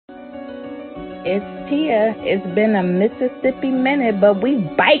It's Tia. It's been a Mississippi minute, but we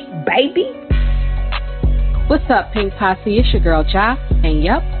bite, baby. What's up, Pink Posse? It's your girl, Ja. And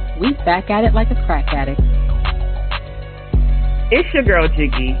yup, we back at it like a crack addict. It's your girl,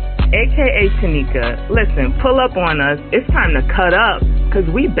 Jiggy, a.k.a. Tanika. Listen, pull up on us. It's time to cut up, because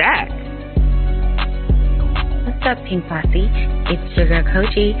we back. What's up, Pink Posse? It's your girl,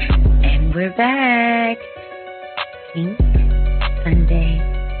 Kogi, and we're back. Pink Sunday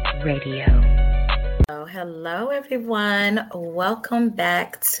Radio. Hello, everyone. Welcome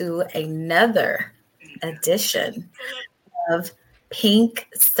back to another edition of Pink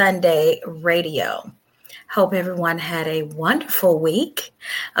Sunday Radio. Hope everyone had a wonderful week.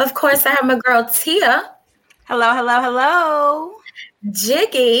 Of course, I have my girl Tia. Hello, hello, hello.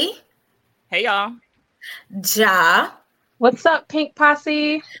 Jiggy. Hey, y'all. Ja. What's up, Pink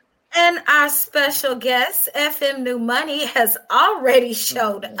Posse? And our special guest, FM New Money, has already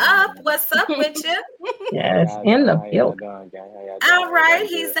showed up. What's up with you? Yes, in the building. All right,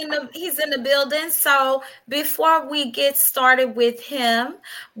 he's in the building. So before we get started with him,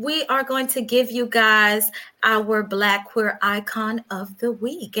 we are going to give you guys our Black queer icon of the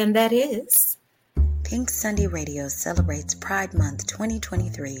week, and that is Pink Sunday Radio celebrates Pride Month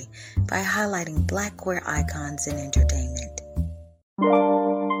 2023 by highlighting Black queer icons in entertainment.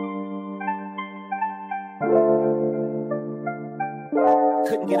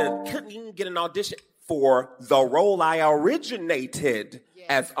 Couldn't even get an audition for the role I originated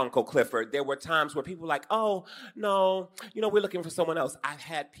as Uncle Clifford. There were times where people were like, oh, no, we're looking for someone else. I've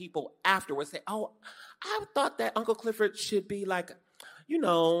had people afterwards say, oh, I thought that Uncle Clifford should be like,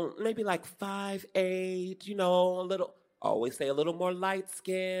 maybe like 5'8", always say a little more light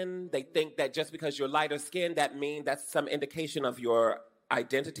skin. They think that just because you're lighter skinned, that's some indication of your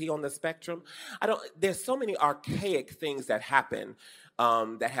identity on the spectrum. There's so many archaic things that happen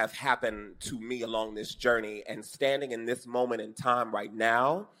that have happened to me along this journey, and standing in this moment in time right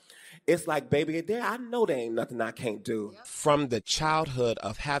now, it's like, baby, I know there ain't nothing I can't do. From the childhood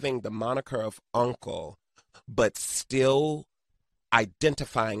of having the moniker of uncle, but still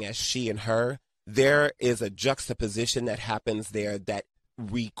identifying as she and her, there is a juxtaposition that happens there that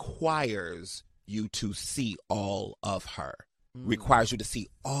requires you to see all of her. Requires you to see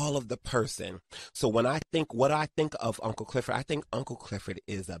all of the person. So when I think of Uncle Clifford, I think Uncle Clifford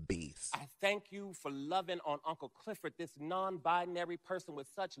is a beast. I thank you for loving on Uncle Clifford, this non-binary person with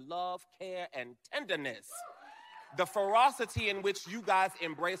such love, care, and tenderness. The ferocity in which you guys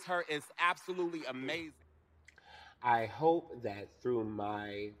embrace her is absolutely amazing. I hope that through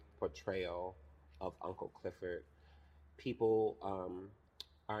my portrayal of Uncle Clifford, people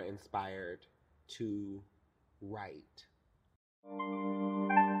are inspired to write.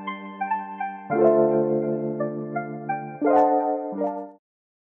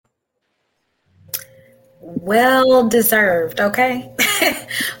 well deserved, okay?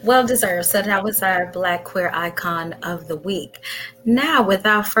 Well deserved. So that was our Black queer icon of the week. Now,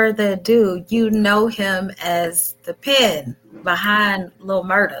 without further ado, you know him as the pen behind Lil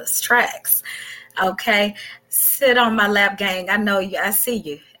Murda's tracks. Okay, sit on my lap, gang. I know you. I see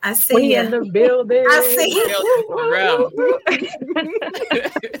you. I see We you. in the building. I see you.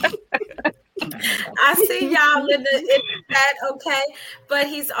 I see y'all in the chat, okay? But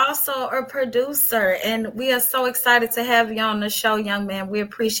he's also a producer, and we are so excited to have you on the show, young man. We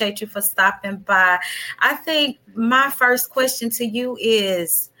appreciate you for stopping by. I think my first question to you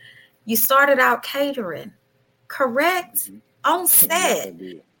is, you started out catering, correct? On set.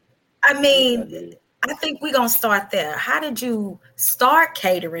 I mean, I think we're going to start there. How did you start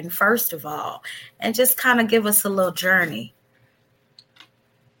catering, first of all? And just kind of give us a little journey.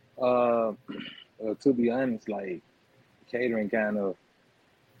 Well, to be honest, like, catering kind of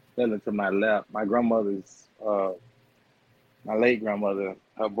fell into my lap. My grandmother's, my late grandmother,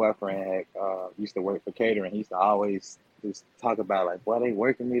 her boyfriend had used to work for catering. He used to always just talk about, like, boy, they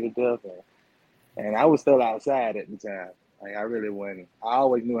working me to death. And I was still outside at the time. Like, I really wasn't. I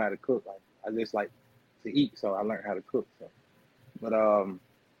always knew how to cook. Like, I just like to eat, so I learned how to cook. So. But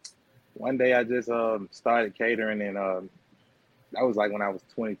one day I just started catering, and that was like when I was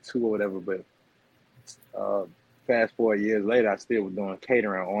 22 or whatever. But fast forward years later, I still was doing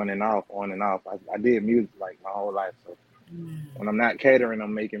catering on and off. I did music like my whole life. So when I'm not catering,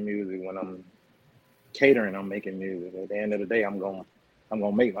 I'm making music. When I'm catering, I'm making music. At the end of the day, I'm gonna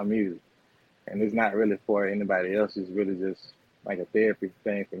make my music. And it's not really for anybody else. It's really just like a therapy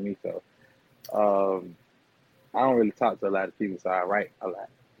thing for me. So I don't really talk to a lot of people, so I write a lot.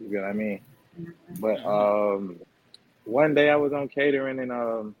 You know what I mean? But one day I was on catering in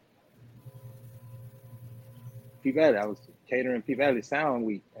Pvalley. I was catering Pvalley Sound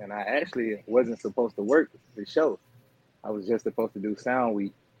Week, and I actually wasn't supposed to work the show. I was just supposed to do Sound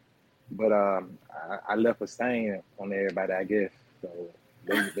Week, but I left a stain on everybody, I guess. So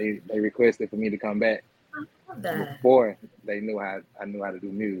they requested for me to come back before they knew I knew how to do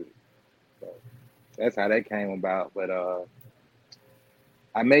music. So that's how that came about. But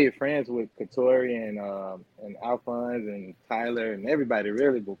I made friends with Katori and Alphonse and Tyler and everybody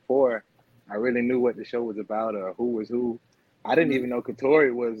really before I really knew what the show was about or who was who. I didn't even know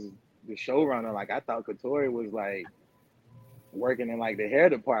Katori was the showrunner. Like, I thought Katori was like working in like the hair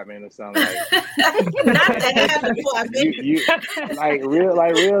department or something. Like, not the hair department. you like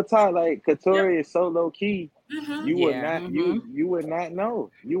real talk. Like, Katori is so low key. You would not you would not know.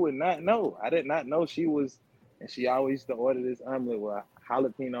 You would not know. I did not know she was, and she always used to order this omelet with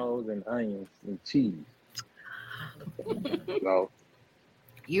jalapenos and onions and cheese. So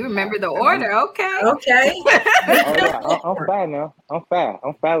you remember the order, okay? Okay. I'm fine now. I'm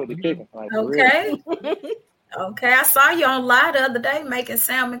fine with the cooking. Like, okay. Okay. I saw you on live the other day making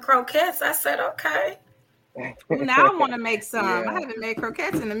salmon croquettes. I said, okay. Well, now I want to make some. Yeah. I haven't made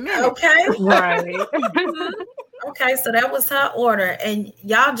croquettes in a minute. Okay. Right. Okay, so that was her order, and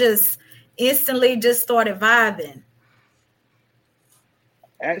y'all just instantly just started vibing.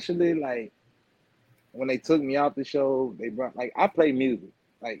 Actually, like, when they took me off the show, they brought, like, I play music,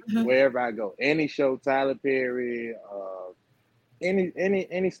 like, wherever I go. Any show, Tyler Perry,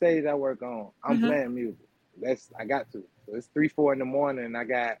 any stage I work on, I'm playing music. I got to. So it's 3-4 in the morning, and I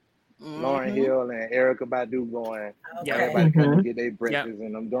got Lauryn Hill and Erykah Badu going. Okay. Everybody come to get their breakfast,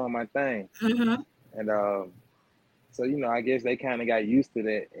 and I'm doing my thing. And so, you know, I guess they kind of got used to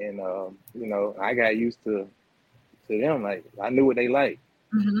that, and you know, I got used to them. Like, I knew what they liked.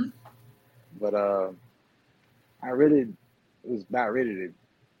 But I really was about ready to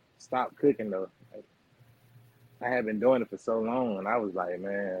stop cooking though. Like, I had been doing it for so long, and I was like,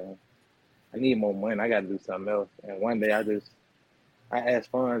 man, I need more money. I got to do something else. And one day I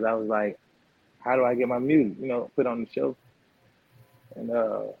asked Fonz, I was like, how do I get my music, you know, put on the show? And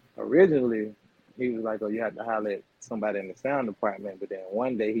originally he was like, oh, you have to holler at somebody in the sound department. But then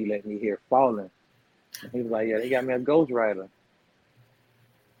one day he let me hear Falling. And he was like, yeah, they got me a ghostwriter.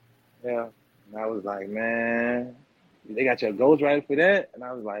 Yeah. And I was like, man, they got you a ghostwriter for that? And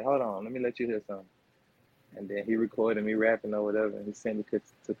I was like, hold on, let me let you hear something. And then he recorded me rapping or whatever, and he sent it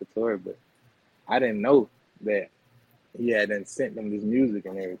to Katori. But I didn't know that he had then sent them this music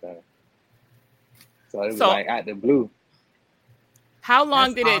and everything. So it was like out the blue. How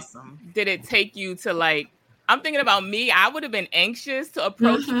long did it take you to, like, I'm thinking about me, I would have been anxious to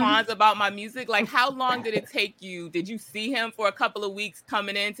approach Fonz about my music. Like, how long did it take you? Did you see him for a couple of weeks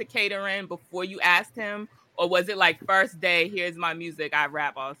coming into catering before you asked him? Or was it like first day, here's my music, I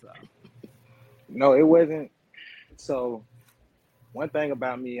rap also? No, it wasn't. So one thing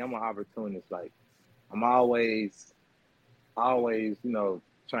about me, I'm an opportunist. Like, I'm always, you know,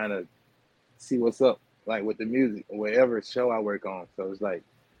 trying to see what's up, like, with the music, whatever show I work on. So it's like,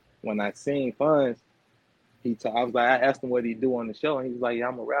 when I seen Fonz, I was like, I asked him what he do on the show, and he was like, yeah,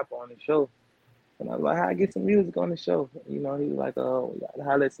 I'm a rapper on the show. And I was like, how I get some music on the show? You know, he was like, oh,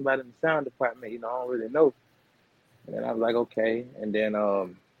 how I let somebody in the sound department, you know, I don't really know. And then I was like, okay. And then a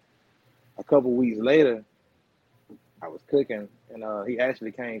couple weeks later, I was cooking, and he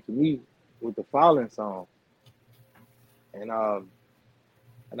actually came to me with the Falling song. And I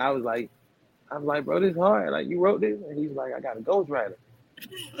was like, bro, this is hard. Like, you wrote this? And he's like, I got a ghostwriter.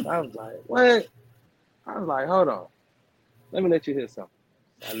 And I was like, what? I was like, hold on. Let me let you hear something.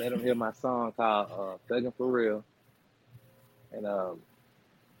 I let him hear my song called Thuggin' For Real. And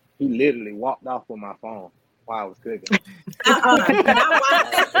he literally walked off with my phone while I was cooking.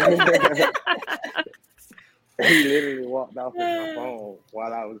 He literally walked off with my phone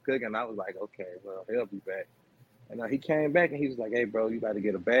while I was cooking. I was like, okay, well, he'll be back. And he came back, and he was like, hey, bro, you got to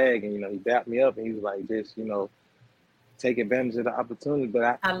get a bag. And, you know, he dapped me up, and he was like, just, you know, take advantage of the opportunity.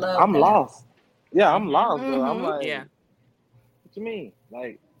 But I'm lost. Yeah, I'm lost, though. I'm like, what you mean?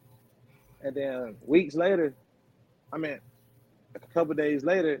 Like, and then weeks later, a couple days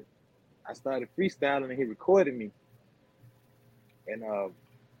later, I started freestyling, and he recorded me. And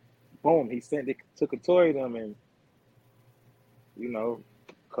boom, he sent it to Katori them, and, you know,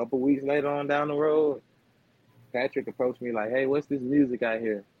 a couple weeks later on down the road, Patrick approached me like, hey, what's this music I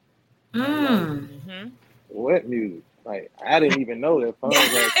hear? Like, what music? Like, I didn't even know that Fonz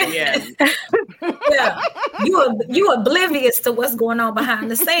had something. Yeah. You oblivious to what's going on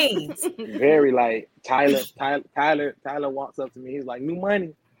behind the scenes. Very, like, Tyler walks up to me, he's like, new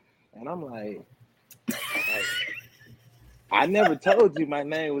money. And I'm like, I never told you my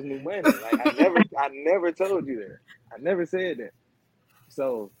name was New Money. Like, I never told you that. I never said that.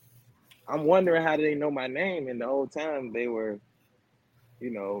 So I'm wondering how they know my name. In the old time, they were,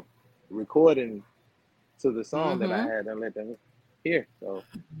 recording to the song that I had and let them hear. So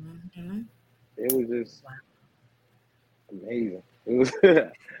it was just amazing. It was.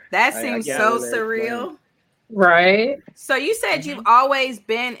 That seems so surreal. Right. So you said you've always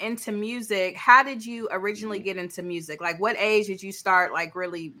been into music. How did you originally get into music? Like, what age did you start, like,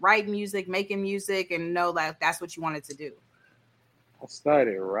 really writing music, making music, and know that that's what you wanted to do? I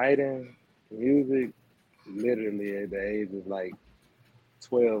started writing music literally at the age of like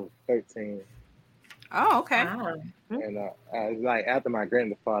 12, 13. Oh, okay. Wow. And I was like, after my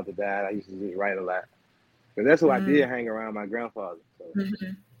grandfather died, I used to just write a lot. Because that's who I did hang around, my grandfather. So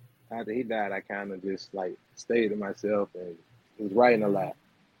after he died, I kind of just like stayed to myself and was writing a lot.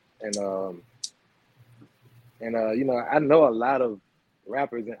 And I know a lot of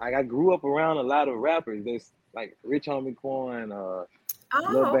rappers. And I grew up around a lot of rappers. There's like Rich Homie Quan, Lil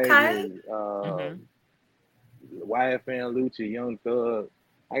Baby, YFN Lucci, Young Thug.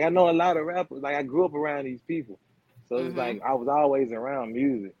 Like I know a lot of rappers. Like I grew up around these people. So it's like I was always around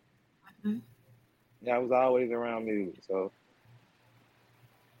music. Yeah, I was always around music. So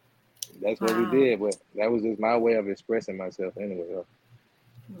that's what we did. But that was just my way of expressing myself anyway.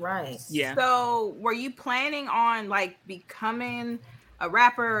 Right. Yeah. So were you planning on like becoming a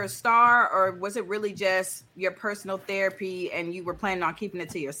rapper or a star, or was it really just your personal therapy and you were planning on keeping it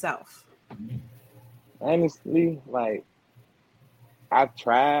to yourself? Honestly, like I've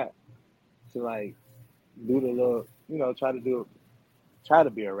tried to like do the little, try to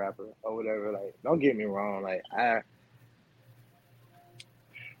be a rapper or whatever. Like, don't get me wrong. Like I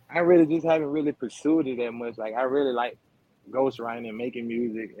really just haven't really pursued it that much. Like I really like ghostwriting and making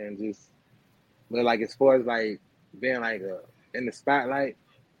music and just, but like as far as like being like in the spotlight,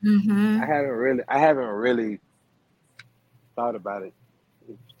 I haven't really thought about it,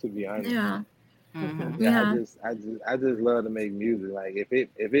 to be honest. Yeah. Yeah. I just love to make music. Like if it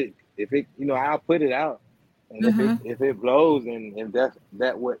I'll put it out, and if it blows and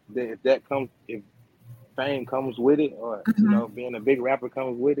if fame comes with it, or being a big rapper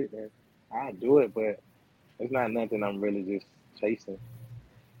comes with it, then I'll do it. But it's not nothing I'm really just chasing.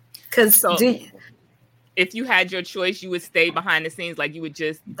 If you had your choice, you would stay behind the scenes, like you would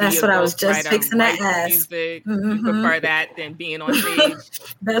just. That's what I was just fixing to ask. Music. You prefer that than being on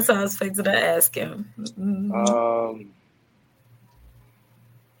stage? That's what I was fixing to ask him.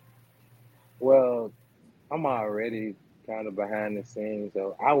 Well, I'm already kind of behind the scenes,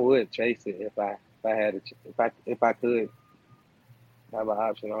 so I would chase it if I could have an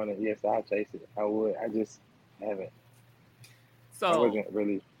option on it. Yes, I'll chase it. I would. I just haven't. So I wasn't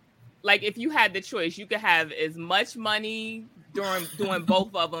really. Like if you had the choice, you could have as much money doing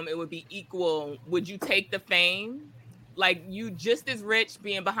both of them, it would be equal. Would you take the fame? Like you just as rich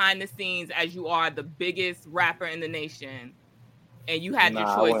being behind the scenes as you are the biggest rapper in the nation, and you had your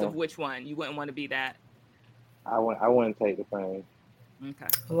choice of which one. You wouldn't want to be that. I wouldn't take the fame. Okay.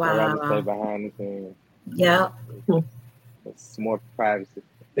 Wow. I'd rather stay behind the scenes. Yeah. It's more privacy.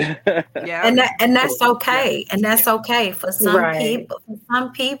 Yeah. And that's okay. And that's okay. For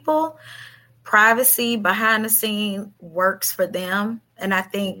some people, privacy behind the scene works for them. And I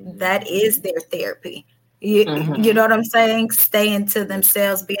think that is their therapy. You know what I'm saying? Staying to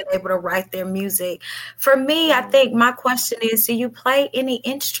themselves, being able to write their music. For me, I think my question is, do you play any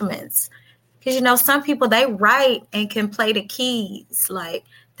instruments? Because, some people, they write and can play the keys. Like,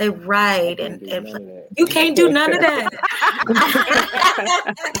 they write and play. You can't do none of that.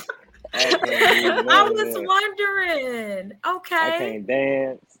 I was wondering. Okay. I can't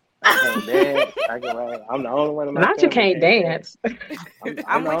dance. I can write. I'm the only one of my Not you can't dance.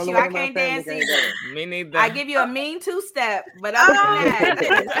 I'm with you. I can't dance either. Me neither. I give you a mean two-step, but other than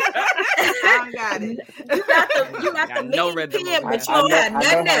that, I don't got it. You got the no mean rhythm. pen, but you don't have nothing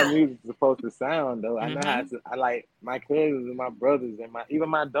I know how else. music's supposed to sound, though. I know how I like my cousins and my brothers and even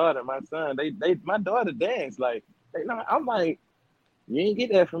my daughter, my son. My daughter dance like. I'm like, you ain't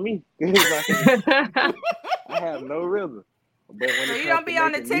get that from me. I have no rhythm. But when so you don't be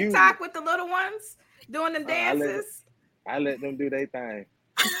on the TikTok with the little ones doing the dances? I let them do their thing.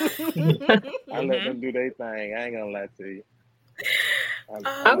 I let them do their thing. I ain't gonna lie to you.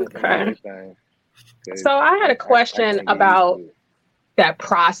 Okay. So I had a question about that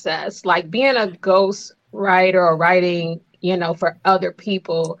process, like being a ghost writer or writing, for other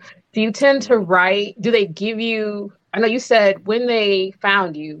people. Do you tend to write? Do they give you? I know you said when they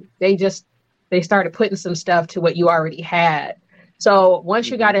found you, they started putting some stuff to what you already had. So once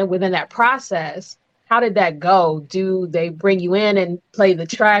you got in within that process, how did that go? Do they bring you in and play the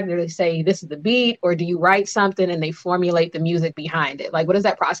track? Do they say this is the beat, or do you write something and they formulate the music behind it? Like, what does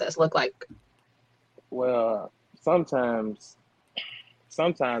that process look like? Well, sometimes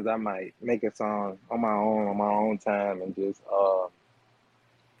I might make a song on my own time, and just I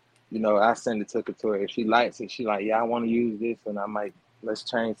send it to Katori. If she likes it, she like, yeah, I want to use this, and I might, let's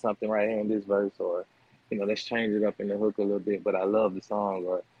change something right here in this verse, or let's change it up in the hook a little bit. But I love the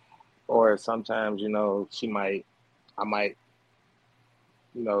song, or sometimes I might,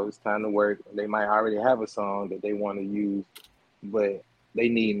 it's time to work. They might already have a song that they want to use, but they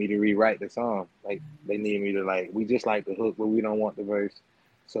need me to rewrite the song. Like, they need me to, we just like the hook, but we don't want the verse.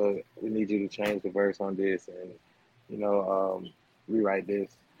 So we need you to change the verse on this and, rewrite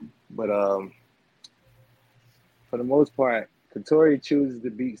this. But for the most part, Katori chooses the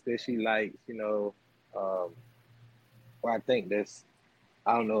beats that she likes, well, I think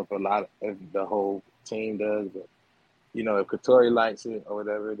I don't know if the whole team does, but, if Katori likes it or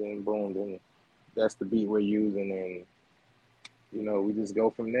whatever, then boom, then that's the beat we're using, and we just go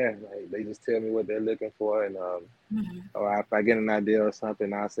from there. Like, they just tell me what they're looking for, and or if I get an idea or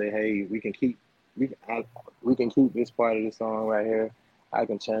something, I'll say, hey, we can keep this part of the song right here. I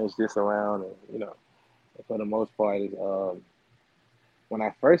can change this around, and for the most part, when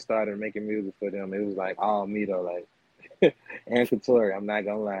I first started making music for them, it was like all me though, like and Katori. I'm not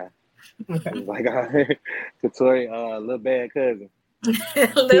gonna lie, it was like Katori, little bad cousin.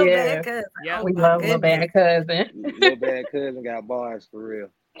 Little bad cousin. Yeah, we love little bad cousin. Little bad cousin got bars for real.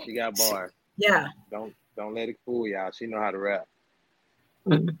 She got bars. Yeah. Don't let it fool y'all. She know how to rap.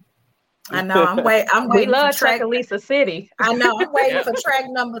 I know. I'm waiting. We love Chuckalisa City. I know. I'm waiting for track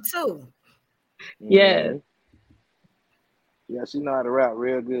number 2. Yes. Yeah, she know how to rap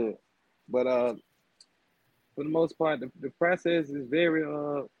real good. But for the most part, the process is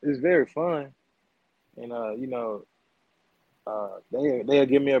very fun, and they'll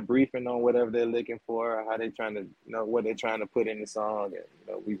give me a briefing on whatever they're looking for, how they trying to, what they're trying to put in the song,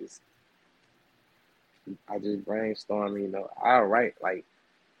 and I just brainstorm. I'll write like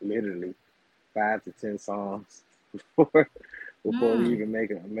literally 5 to 10 songs before we even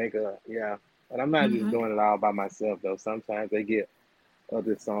make a yeah. But I'm not just doing it all by myself though. Sometimes they get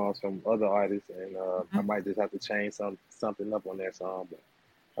other songs from other artists, and I might just have to change something up on their song. But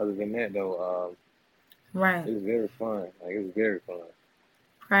other than that though, right, it's very fun. Like, it's very fun.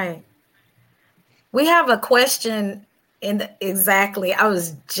 Right. We have a question exactly. I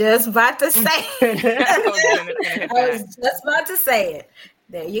was just about to say it. I was just about to say it.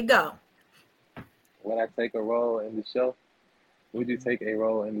 There you go. Would I take a role in the show? Would you take a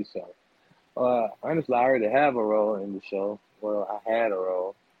role in the show? Honestly, I already have a role in the show. Well, I had a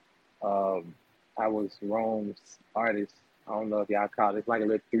role. I was Rome's artist. I don't know if y'all caught it. It's like a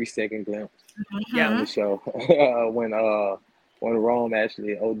little 3-second glimpse on the show. When Rome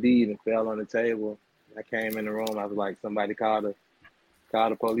actually OD'd and fell on the table, I came in the room. I was like, somebody call the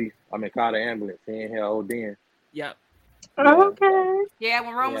police. Call the ambulance. He ain't here ODing. Yep. Okay. Yeah,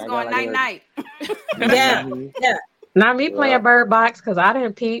 when Rome was going night. Yeah. Not me playing Bird Box because I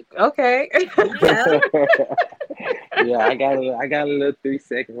didn't peep. Okay. Yeah, I got a little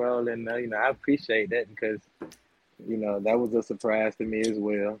 3-second role, and I appreciate that because that was a surprise to me as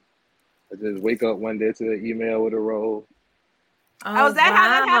well. I just wake up one day to an email with a role. Oh, is that how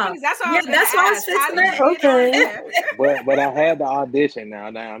that happens? That's what I was fixing that. Okay. But I had the audition now.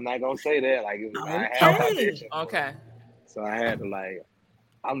 Now I'm not gonna say that. Like, I had the audition. Okay. So I had to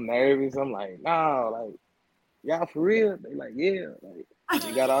I'm nervous. I'm like, no, like, y'all for real? They like, yeah, like,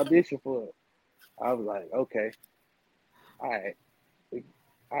 you got an audition for it. I was like, okay, all right,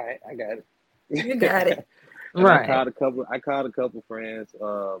 I got it. You got it. Right. I called a couple friends.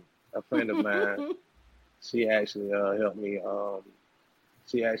 A friend of mine, she actually helped me.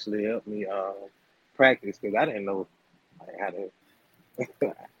 Practice because I didn't know how to.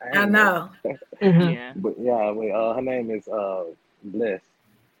 I know. Yeah. But yeah, her name is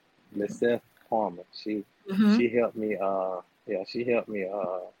Seth Palmer. She helped me. She helped me.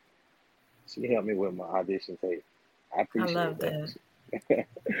 She helped me with my audition tape. I appreciate love that.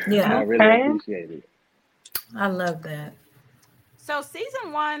 Yeah, I really appreciate it. I love that. So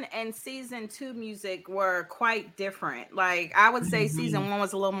season 1 and season 2 music were quite different. Like, I would say season 1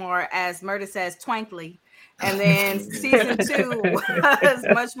 was a little more, as Murda says, twankly. And then season 2 was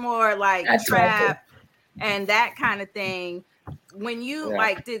much more like trap and that kind of thing. When you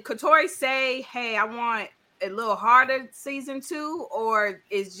did Katori say, hey, I want a little harder season 2, or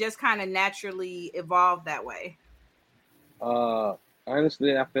is just kind of naturally evolved that way?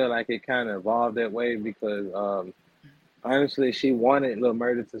 Honestly, I feel like it kind of evolved that way because Honestly, she wanted Lil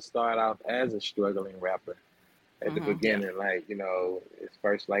Murda to start off as a struggling rapper at the beginning. Like, his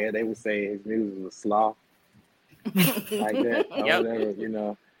first, like they would say his music was sloth, like that, or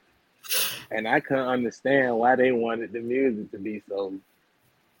whatever, And I couldn't understand why they wanted the music to be so,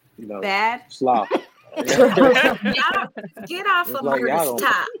 bad. sloth. Y'all get off of like, Murda's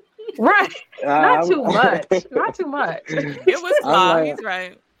top. Right. Not too much. Not too much. It was sloth. He's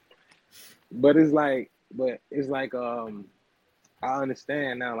right. But it's like, I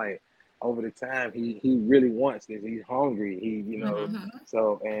understand now, like, over the time, he really wants this. He's hungry. He,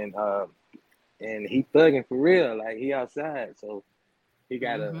 so, and he thugging for real. Like, he outside. So he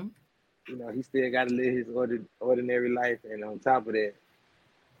gotta, he still gotta live his ordinary life. And on top of that,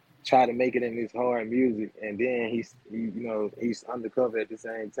 try to make it in this hard music. And then he's undercover at the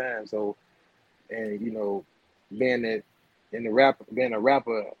same time. So, and, being a rapper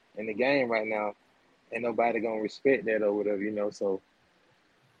in the game right now, ain't nobody gonna respect that or whatever, so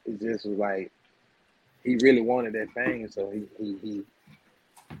it just was like he really wanted that thing. So he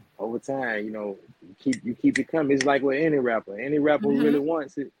over time, you keep it coming. It's like with any rapper. Any rapper who really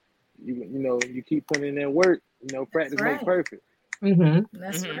wants it, you keep putting in that work, practice makes perfect.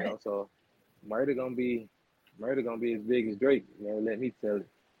 That's right. So Murda gonna be as big as Drake, let me tell it.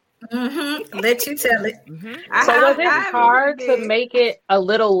 Let you tell it. So was it hard to make it a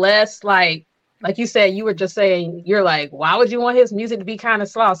little less like you said, you were just saying, you're like, why would you want his music to be kind of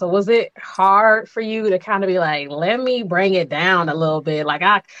slow? So was it hard for you to kind of be like, let me bring it down a little bit? Like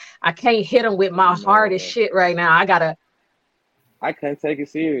I can't hit him with my hardest shit right now. I couldn't take it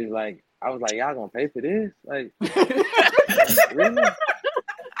serious. Like, I was like, y'all gonna pay for this? Like, really?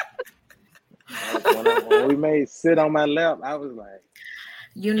 When we made Sit on My Lap, I was like,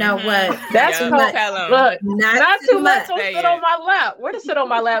 you know what? That's too much. Look, not too much on Sit on My Lap. Where the Sit on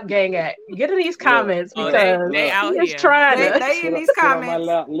My Lap gang at? Get in these comments because they out he's here. trying to. They in these comments. Sit on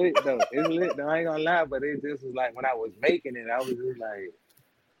My Lap lit though. It's lit though. I ain't gonna lie, but it just was like when I was making it, I was just like,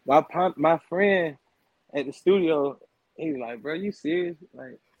 my friend at the studio, he was like, bro, you serious?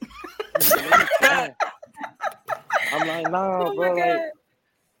 Like, I'm like, nah, bro. Like,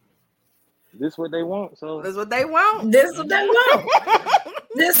 this what they want. So this what they want. This what they want.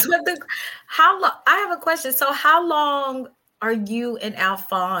 This what the how long? I have a question. So how long are you and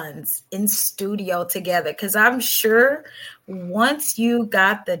Alphonse in studio together? Because I'm sure once you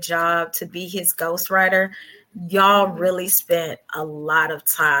got the job to be his ghostwriter, y'all really spent a lot of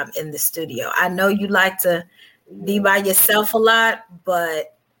time in the studio. I know you like to be by yourself a lot,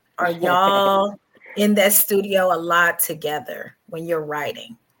 but are y'all in that studio a lot together when you're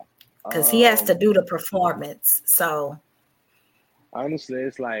writing? Because he has to do the performance. So honestly,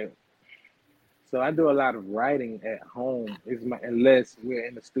 it's like, so I do a lot of writing at home. Unless we're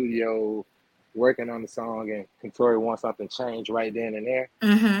in the studio working on the song and Contori wants something changed right then and there,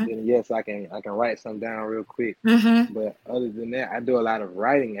 then yes, I can write something down real quick. But other than that, I do a lot of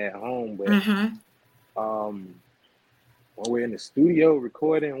writing at home. But when we're in the studio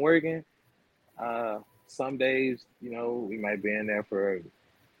recording, working, some days, we might be in there for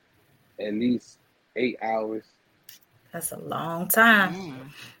at least 8 hours. That's a long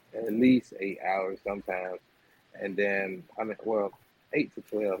time. At least 8 hours sometimes. And then, 8 to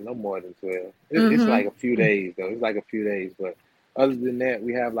 12, no more than 12. It's like a few days, though. It's like a few days. But other than that,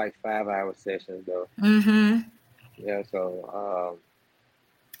 we have like 5-hour sessions, though. Yeah, so,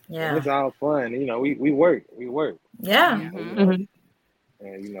 it's all fun. We work. Yeah. And,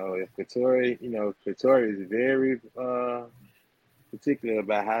 if Katori is very particular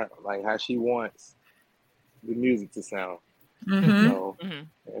about how she wants the music to sound. So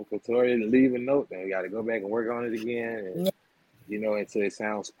if Katori leave a note, then we got to go back and work on it again, and until it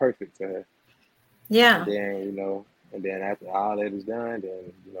sounds perfect to her. Yeah. And then after all that is done,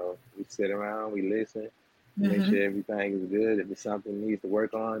 then we sit around, we listen, make sure everything is good. If there's something needs to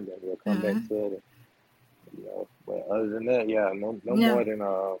work on, then we'll come back to it. But other than that, no more than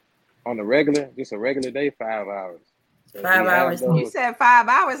on the regular, just a regular day, 5 hours. 5 hours. You said 5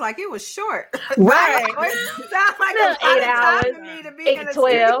 hours like it was short. Right. Sounds like 8 hours. To me to be 8 to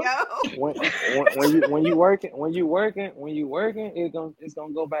 12. When you working, it's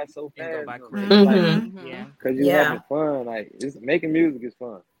gonna go by so fast. Because you're having fun. Like, making music is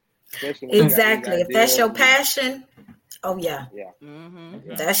fun. Exactly. If that's your passion. Oh yeah.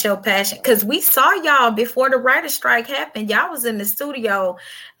 That's your passion. Because we saw y'all before the writer's strike happened. Y'all was in the studio.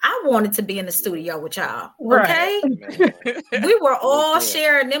 I wanted to be in the studio with y'all. Okay. We were all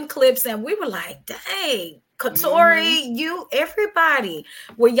sharing them clips and we were like, dang, Katori, you, everybody.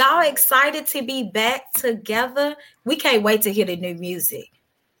 Were y'all excited to be back together? We can't wait to hear the new music.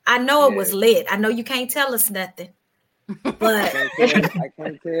 I know it was lit. I know you can't tell us nothing. But I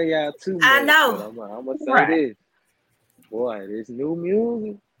can't tell y'all too much. I know. But I'm gonna say this, boy. This new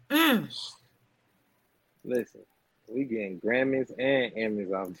music. Listen, we getting Grammys and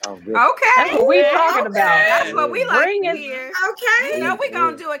Emmys off this. Okay, that's what we talking about. That's what we like to it. hear. Okay, You know we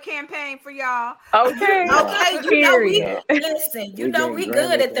gonna do a campaign for y'all. Okay, okay. You know we period. listen. You know we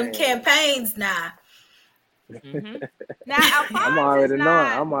good at them campaigns now. Now Alphonse I'm already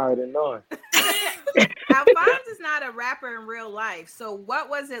knowing. Alphonse is not a rapper in real life. So what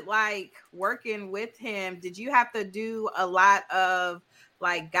was it like working with him? Did you have to do a lot of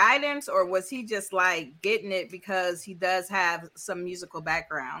like guidance, or was he just like getting it because he does have some musical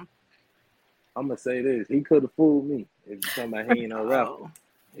background? I'm gonna say this: he could have fooled me if you're talking about he ain't no rapper.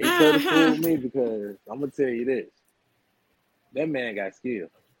 He could have fooled me because I'm gonna tell you this: that man got skill.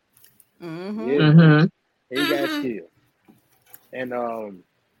 He got skill. And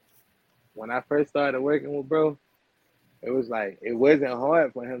when I first started working with bro, it was like it wasn't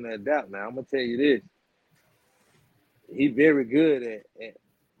hard for him to adapt. Now I'm gonna tell you this: he very good at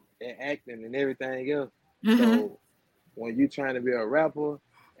acting and everything else. So when you trying to be a rapper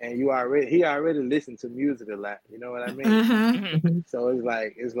and he already listened to music a lot, you know what I mean? So it's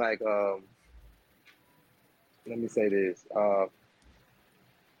like let me say this.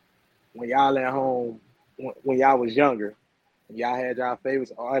 When y'all at home, when y'all was younger, y'all had y'all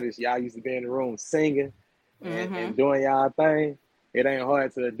favorite artists, y'all used to be in the room singing and doing y'all thing. It ain't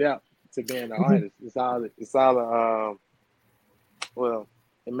hard to adapt to being an artist. It's all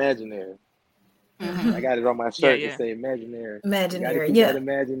imaginary. I got it on my shirt to say imaginary. Imaginary, you gotta keep that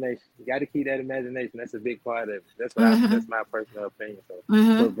imagination. You got to keep that imagination. That's a big part of it. That's what that's my personal opinion. So,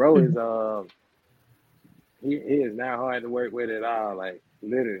 but bro is he is not hard to work with at all. Like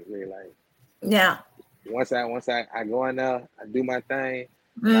literally, like Once I go in there, I do my thing,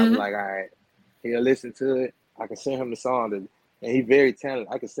 and I'm like, all right, he'll listen to it. I can send him the song, and he's very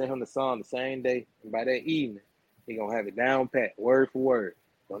talented. I can send him the song the same day, and by that evening, he gonna have it down pat, word for word.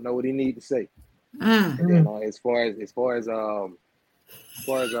 Don't know what he need to say. And then as far as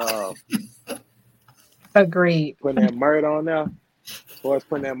agreed, putting that murder on there. As far as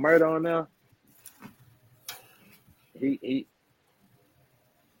putting that murder on there, he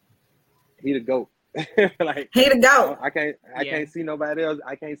the GOAT. Like he the GOAT. I can't see nobody else.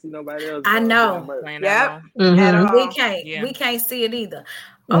 I know. Yep. We can't see it either.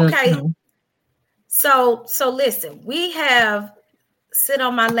 Okay. So listen, we have sit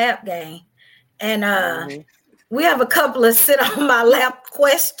on my lap game, and we have a couple of sit on my lap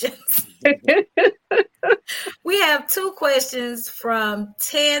questions. We have 2 questions from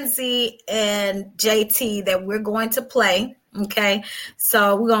Tansy and JT that we're going to play. Okay,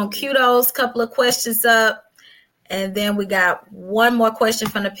 so we're gonna cue those couple of questions up, and then we got one more question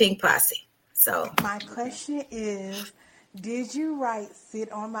from the Pink Posse. So my question is, did you write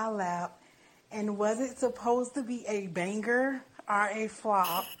 "Sit on My Lap," and was it supposed to be a banger or a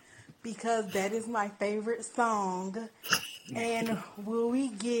flop? Because that is my favorite song. And will we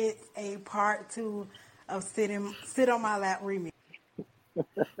get a part 2 of Sit on My Lap remix?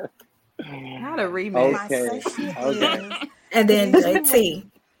 Not a remix. My question is, and then JT.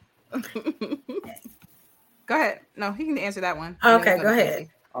 Go ahead. No, he can answer that one. Okay, go ahead.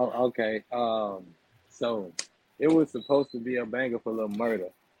 Oh, okay. So it was supposed to be a banger for Lil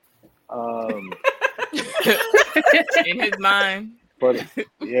Murda. In his mind. But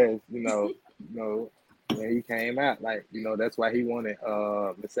yes, when he came out, like, that's why he wanted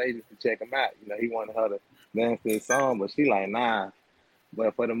Mercedes to check him out. He wanted her to dance to his song, but she like, nah.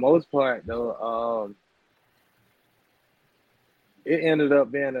 But for the most part, though, it ended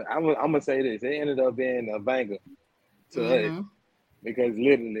up being I'm gonna say this. It ended up being a banger to us because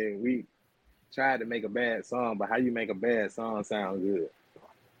literally we tried to make a bad song, but how you make a bad song sound good?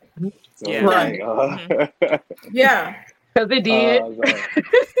 So yeah, because it did.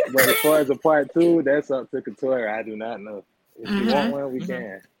 But as far as a part 2, that's up to Couture. I do not know. If you want one, we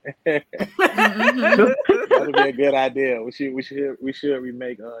can. That'll be a good idea. We should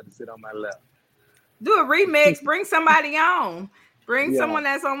remake to Sit on My Lap. Do a remix. Bring somebody on. Bring someone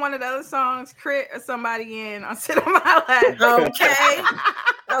that's on one of the other songs. Crit or somebody in on Sit on My Lap.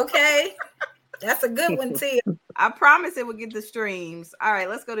 Okay. That's a good one, T. I promise it will get the streams. All right,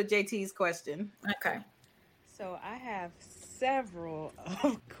 let's go to JT's question. Okay. So I have several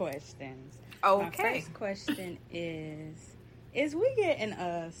questions. Okay. My first question is we getting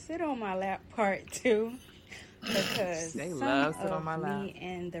a Sit on My Lap part 2? Because they some love Sit of on My Lap. me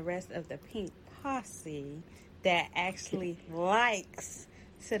and the rest of the Pink Posse that actually likes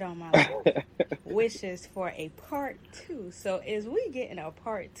Sit on My Lap wishes for a part 2. So is we getting a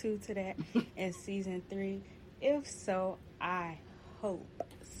part 2 to that in season 3? If so, I hope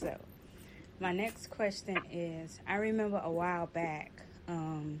so. My next question is, I remember a while back,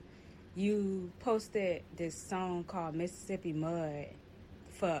 you posted this song called Mississippi Mud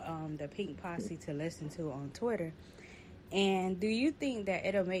for the Pink Posse to listen to on Twitter. And do you think that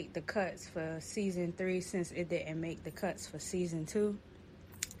it'll make the cuts for season 3 since it didn't make the cuts for season 2?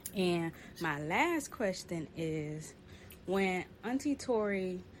 And my last question is, when Auntie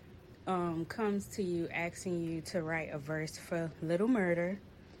Tori comes to you asking you to write a verse for Lil Murda,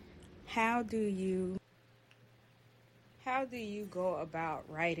 how do you go about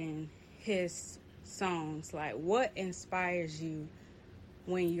writing his songs? Like, what inspires you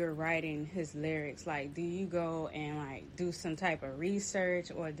when you're writing his lyrics? Like, do you go and like do some type of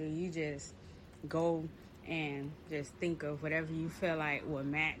research, or do you just go and just think of whatever you feel like will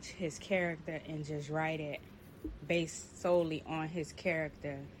match his character and just write it based solely on his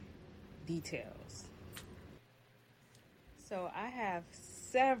character details? So I have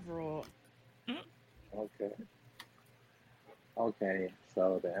several. Okay.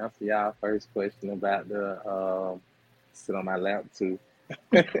 So to answer y'all first question about the sit on my lap too.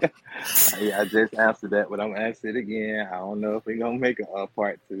 Yeah, I just answered that, but I'm gonna answer it again. I don't know if we're gonna make a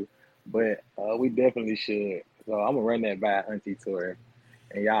part 2, but we definitely should. So I'm gonna run that by Auntie Tori,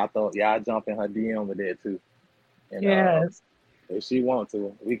 and y'all jump in her DM with that too. And Yes. if she wants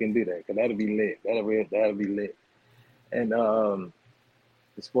to, we can do that, cause that'll be lit. That'll be lit. And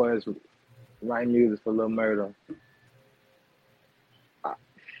as far as writing music for Lil Murda, I,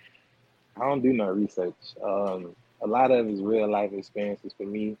 I don't do no research. A lot of it is real life experiences for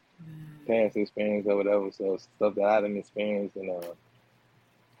me, past experience or whatever. So stuff that I didn't experience, and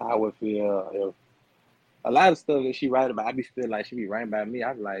how I would feel if a lot of stuff that she write about, I be feel like she be writing about me.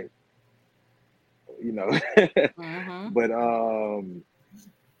 I'm like, you know, but I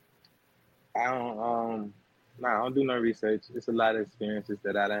don't I don't do no research. It's a lot of experiences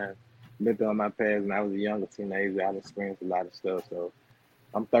that I done been through in my past. When I was a younger teenager, I experienced a lot of stuff. So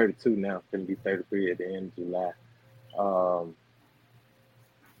I'm 32 now, gonna be 33 at the end of July.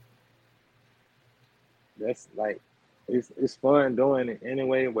 That's like, it's fun doing it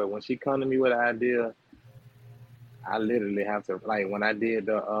anyway. But when she come to me with an idea, I literally have to, like, when I did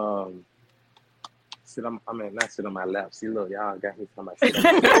the not sit on my lap. See, look, y'all got me talking about sit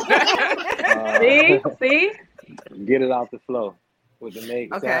on my lap. See, Get it off the floor with the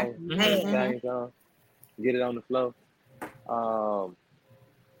make Okay. sound. Get it on the floor.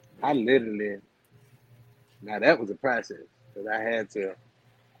 I literally, now that was a process, because I had to,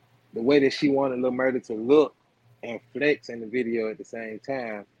 the way that she wanted Lil Murda to look and flex in the video at the same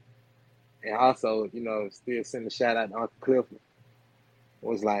time, and also, still send a shout out to Uncle Clifford,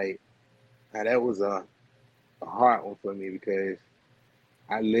 was like, now that was a hard one for me, because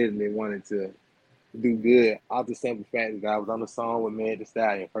I literally wanted to do good off the simple fact that I was on the song with Meg Thee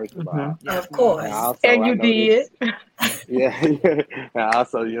Stallion, first of all. Of course. And you did. Yeah. And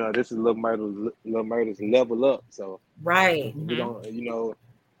also, this is Lil Murda's Level Up. So right. We don't,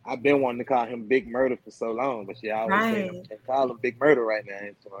 I've been wanting to call him Big Murda for so long, but she always say, I call him Big Murda right now.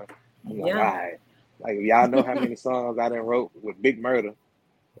 And so I'm like, all right. Like, y'all know how many songs I done wrote with Big Murda.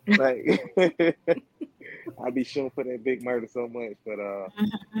 Like, I be shooting for that Big Murda so much, but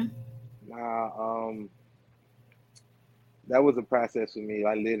that was a process for me.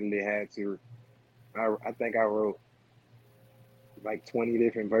 I literally had to. I think I wrote like 20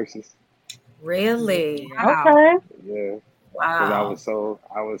 different verses. Really? Okay. Yeah. Wow. Because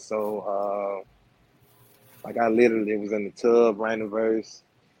I was so like, I literally was in the tub writing a verse,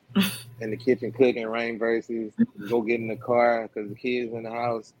 in the kitchen cooking, writing verses, go get in the car because the kids in the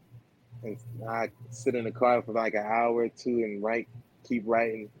house, and I sit in the car for like an hour or two and keep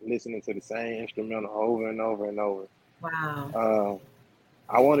writing, listening to the same instrumental over and over and over. Wow.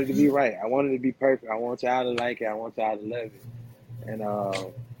 I wanted to be right. I wanted to be perfect. I want y'all to like it. I want y'all to love it. And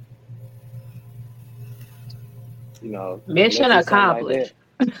mission accomplished.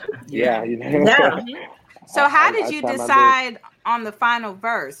 Like yeah. So how did you decide on the final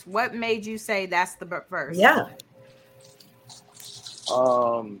verse? What made you say that's the verse? Yeah.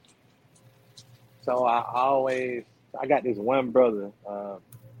 So I got this one brother.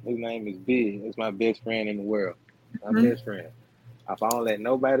 His name is Big. He's my best friend in the world. My best friend. If I don't let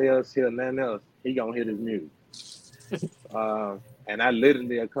nobody else hear nothing else, he gonna hear this music. And I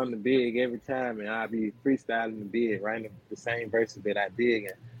literally will come to Big every time, and I'll be freestyling the Big, writing the same verses that I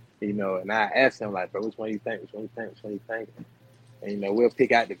did, and I ask him, like, bro, which one you think? And we'll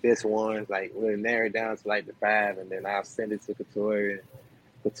pick out the best ones, like we'll narrow it down to like the 5, and then I'll send it to Katoria.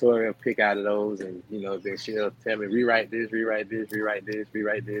 Katoria will pick out of those, and then she'll tell me, rewrite this.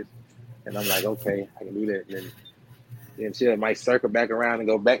 And I'm like, okay, I can do that. And then she might circle back around and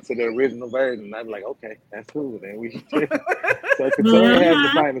go back to the original version. And I'm like, okay, that's cool. Then we so Couture has the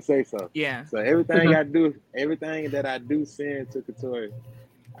final say so. Yeah. So everything I do, everything that I do send to Couture,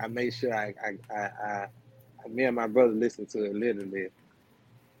 I make sure me and my brother listen to it literally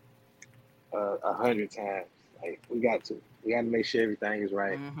 100 times. Like we got to make sure everything is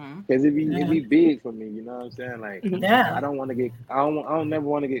right. Because it be big for me, you know what I'm saying? Like I don't never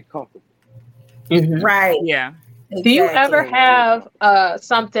want to get comfortable. Right. Yeah. Exactly. Do you ever have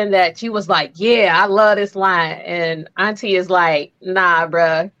something that you was like, yeah, I love this line, and Auntie is like, nah,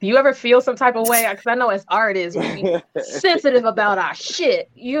 bruh. Do you ever feel some type of way? Because I know as artists, we be sensitive about our shit.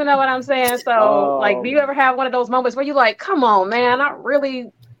 You know what I'm saying? So, like, do you ever have one of those moments where you like, come on, man, I really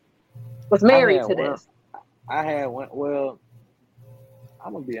was married to this? I had one. Well,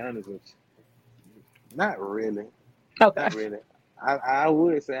 I'm gonna be honest with you. Not really. Okay. Not really. I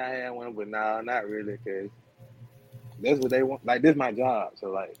would say I had one, but no, not really, because that's what they want. Like, this is my job, so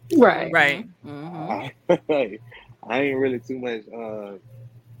like, right. I ain't really too much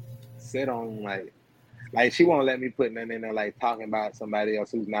set on like she won't let me put nothing in there like talking about somebody else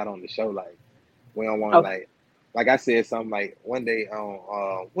who's not on the show. Like, we don't want to like I said something like one day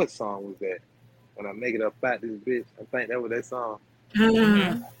on what song was that? When I make it up fat this bitch, I think that was that song.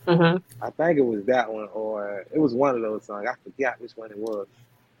 I think it was that one, or it was one of those songs. I forgot which one it was.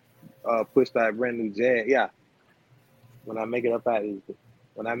 Pushed by Brand New Jag. Yeah. When I make it up out,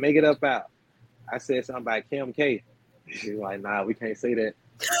 I said something about Kim K. She's like, nah, we can't say that.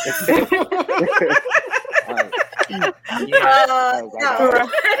 I said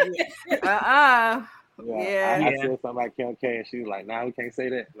something about Kim K, and she was like, nah, we can't say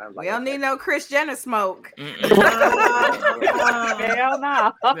that. And I was like, we don't need no Kris Jenner smoke. Hell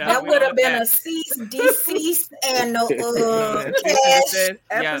no. That would have been a cease, deceased, and no cash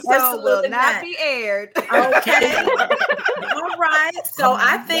episode will not be aired. Okay. All right. So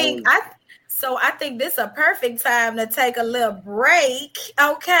I think this is a perfect time to take a little break.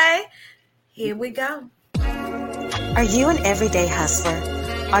 Okay. Here we go. Are you an everyday hustler?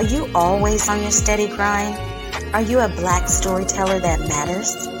 Are you always on your steady grind? Are you a Black storyteller that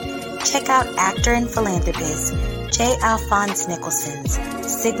matters? Check out actor and philanthropist J. Alphonse Nicholson's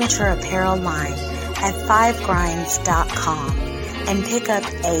signature apparel line at 5grinds.com and pick up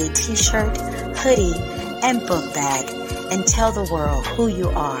a t-shirt, hoodie, and book bag and tell the world who you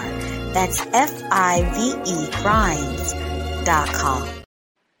are. That's FIVE Grinds.com.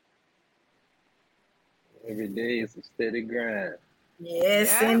 Every day is a steady grind.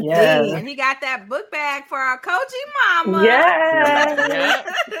 Yes, indeed. Yes. And he got that book bag for our Kogi mama. Yeah.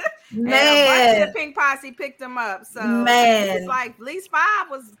 Man. And a bunch of Pink Posse picked him up. So man, it's like at least 5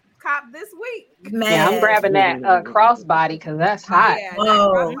 was copped this week. Man. Yeah, I'm grabbing that crossbody because that's hot. Yeah, that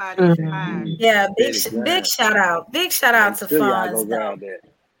crossbody is hot. Yeah, big shout out. Big shout out to Fonz.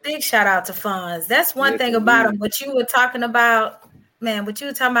 Big shout out to Fonz. That's one thing about him. What you were talking about, man, what you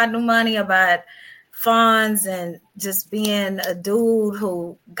were talking about New Money, about Fonz and just being a dude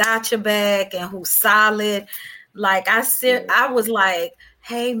who got your back and who's solid. Like I was like,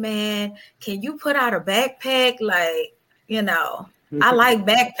 hey man, can you put out a backpack? Like, you know, I like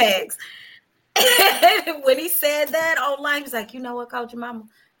backpacks. And when he said that online, he's like, you know what, Coach Mama,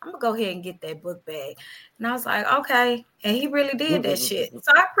 I'm gonna go ahead and get that book bag. And I was like, okay. And he really did that shit.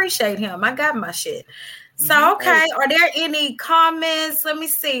 So I appreciate him. I got my shit. So, okay, are there any comments? Let me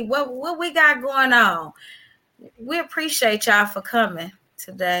see what we got going on. We appreciate y'all for coming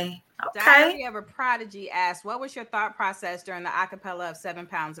today. Okay. Diary of a Prodigy asked, what was your thought process during the acapella of 7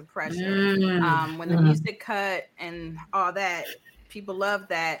 Pounds of Pressure? When the music cut and all that, people love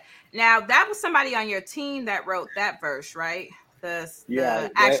that. Now, that was somebody on your team that wrote that verse, right?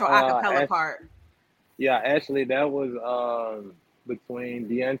 The actual acapella part. Yeah, actually, that was between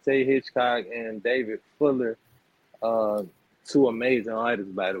Deontay Hitchcock and David Fuller, 2 amazing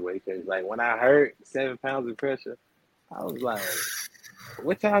artists, by the way. Because like when I heard 7 Pounds of Pressure, I was like,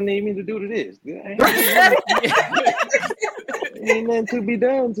 "What y'all need me to do to this? Ain't nothing to be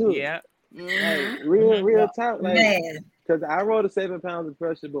done to it." Yeah, like, real talk. Like, because I wrote a 7 Pounds of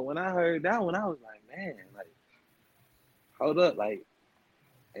Pressure, but when I heard that one, I was like, "Man, like, hold up, like."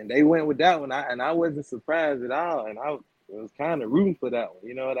 And they went with that one, and I wasn't surprised at all, and I was kind of rooting for that one.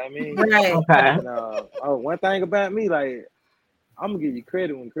 You know what I mean? Right. Okay. And, one thing about me, like, I'm gonna give you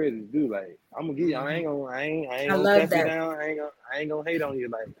credit when credit's due. Like, I'm gonna give you. I ain't gonna cut you down. I ain't gonna hate on you.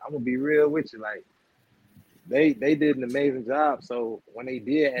 Like, I'm gonna be real with you. Like, they did an amazing job. So when they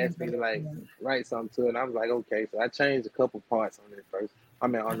did ask me to like write something to it, I was like, okay. So I changed a couple parts on it first. I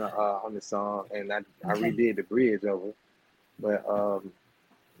mean, on the song, and I redid the bridge over. But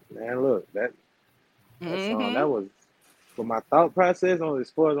Man, look, that song, that was for my thought process on as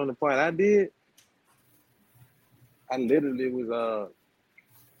far as on the part I did. I literally was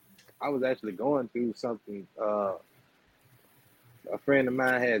I was actually going through something. A friend of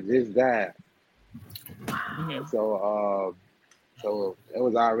mine had just died. So it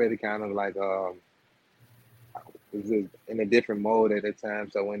was already kind of like it was just in a different mode at the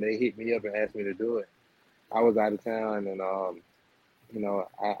time. So when they hit me up and asked me to do it, I was out of town, and I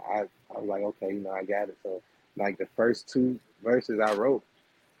was like, okay, I got it. So like the first two verses I wrote,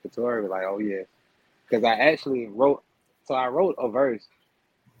 Victoria was like, oh yeah, because I actually wrote. So I wrote a verse,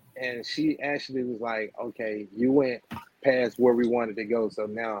 and she actually was like, okay, you went past where we wanted to go, so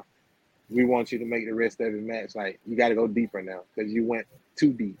now we want you to make the rest of it match. Like, you got to go deeper now because you went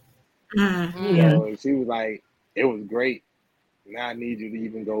too deep. So she was like, it was great. Now I need you to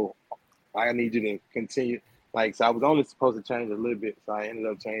even go. I need you to continue. Like, so I was only supposed to change a little bit, so I ended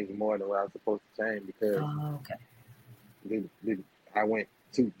up changing more than what I was supposed to change because I went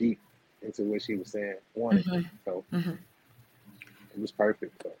too deep into what she was saying. So it was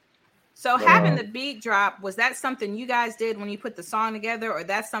perfect. So having the beat drop, was that something you guys did when you put the song together, or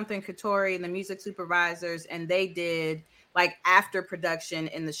that's something Katori and the music supervisors and they did like after production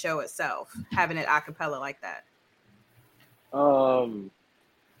in the show itself, having it a cappella like that?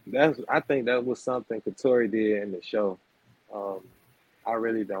 I think that was something Katori did in the show. I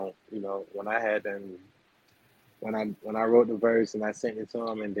really don't, when I had them, when I wrote the verse and I sent it to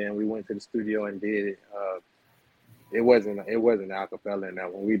him, and then we went to the studio and did it. It wasn't a cappella in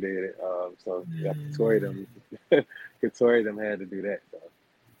that when we did it. So yeah, Katori them had to do that. So.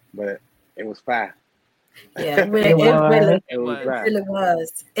 But it was fire. Yeah, it really was.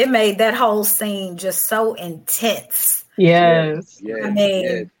 It made that whole scene just so intense. Yes. I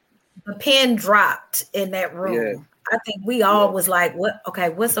mean, the pen dropped in that room. I think we all was like, "What? Okay,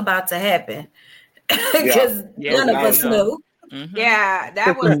 what's about to happen?" Because none of us knew. Yeah,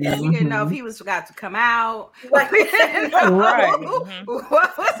 that was. We didn't know if he was about to come out. Right.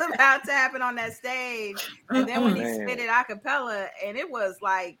 What was about to happen on that stage? And then when he spit it a cappella, and it was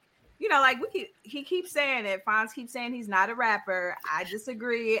like, like he keeps saying it. Fonz keeps saying he's not a rapper. I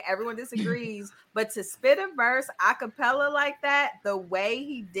disagree. Everyone disagrees. But to spit a verse a cappella like that, the way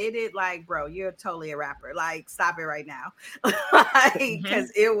he did it, like, bro, you're totally a rapper. Like, stop it right now.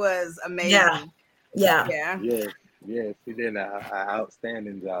 Because it was amazing. Yeah. Yes, he did an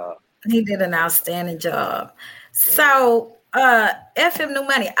outstanding job. He did an outstanding job. So, FM New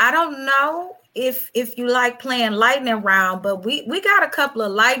Money, I don't know if you like playing lightning round, but we got a couple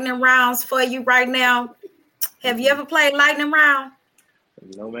of lightning rounds for you right now. Have you ever played lightning round?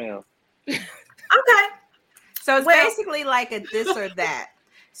 No, ma'am. Okay. So it's basically like a this or that.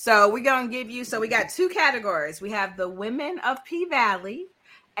 So we're going to give you, we got two categories. We have the women of Pvalley,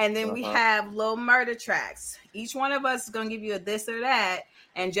 and then we have Lil Murda tracks. Each one of us is going to give you a this or that.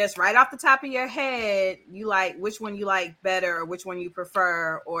 And just right off the top of your head, you like which one you like better or which one you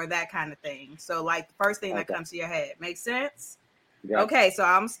prefer or that kind of thing. So like the first thing that comes to your head. Make sense? Yeah. Okay, so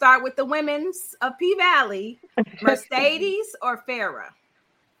I'm going to start with the women's of Pvalley. Mercedes or Farrah?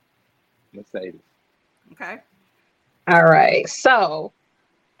 Mercedes. Okay. All right. So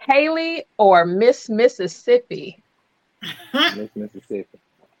Haley or Miss Mississippi? Miss Mississippi.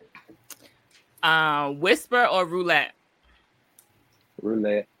 Whisper or Roulette?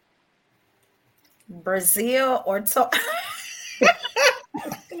 Roulette. Brazil or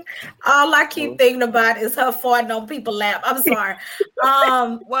all I keep thinking about is her farting on people's lap. I'm sorry.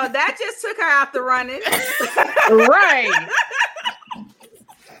 Well, that just took her out the running. Right.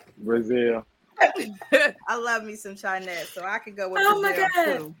 Brazil. I love me some Chinese, so I could go with Brazil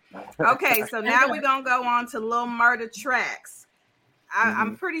too. Okay, so now we're gonna go on to Lil Murda tracks.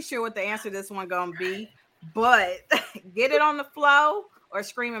 I'm pretty sure what the answer to this one gonna be, but Get It on the Flow or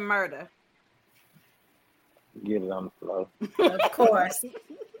Screaming Murder? Get It on the Flow. Of course.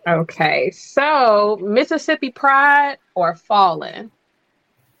 Okay, so Mississippi Pride or Fallen?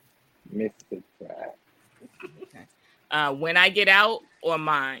 Mississippi Pride. Okay. When I Get Out or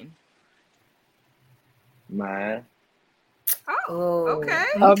Mine? Mine. Oh, okay.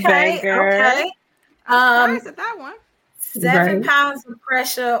 Okay. Surprised at that one. 7 pounds of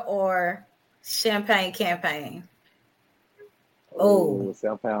pressure or Champagne Campaign? Oh,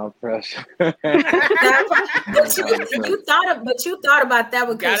 7 pound pressure. but you thought about that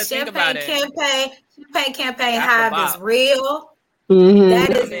one because Champagne Campaign Hive is real.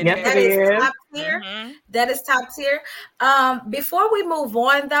 That is top tier. That is top tier. Before we move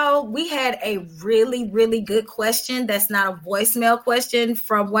on, though, we had a really, really good question. That's not a voicemail question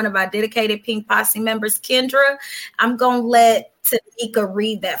from one of our dedicated Pink Posse members, Kendra. I'm gonna let Tanika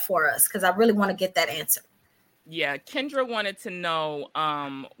read that for us because I really want to get that answer. Yeah, Kendra wanted to know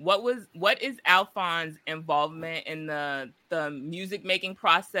what is Alphon's involvement in the music making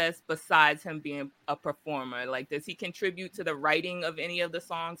process besides him being a performer? Like, does he contribute to the writing of any of the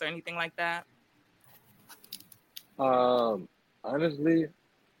songs or anything like that? Honestly,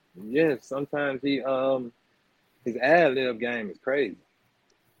 yes. Sometimes his ad lib game is crazy.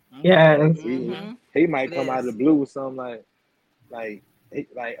 Yes. He might come out of the blue with something like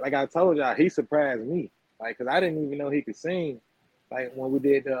I told y'all, he surprised me. Like, cause I didn't even know he could sing. Like when we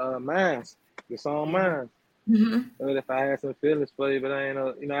did the Minds, the song Minds. But if I had some feelings for you, but I ain't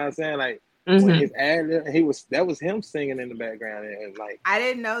know, you know what I'm saying? Like when his ad lib, that was him singing in the background, and like I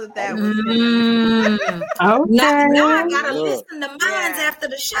didn't know that was Okay. Now I gotta listen to Minds after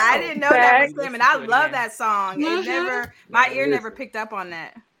the show. I didn't know that was him, and I love that song. It my ear never picked up on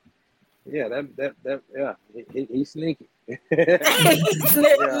that. Yeah, that he's sneaky.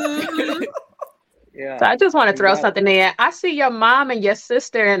 Yeah. So I just want to throw something in. I see your mom and your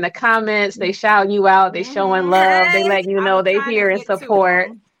sister in the comments. They shouting you out. They showing love. They letting you know they here in support.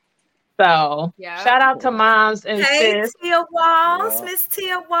 So shout out to moms and sis. Tia Walls, Miss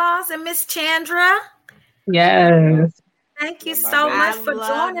Tia Walls, and Miss Chandra. Yes. Thank you so much for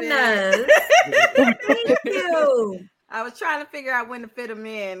joining us. Thank you. I was trying to figure out when to fit them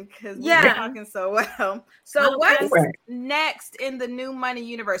in because we were talking so well. So what's next in the New Money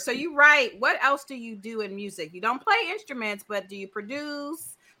universe? So you write. What else do you do in music? You don't play instruments, but do you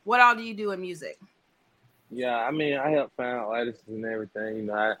produce? What all do you do in music? Yeah, I mean, I help find artists and everything. You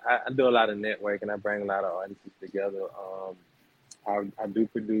know, I do a lot of networking. I bring a lot of artists together. I do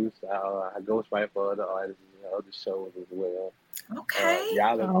produce. I ghostwrite for other artists and other shows as well. Okay.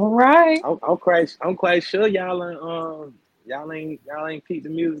 All right. I'm quite sure y'all ain't peeped the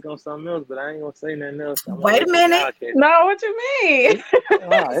music on something else, but I ain't gonna say nothing else. Wait a minute. No, what you mean?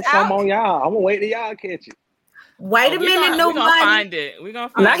 It's something on y'all. I'm gonna wait till y'all catch it. Wait a minute, We're gonna find it. We're gonna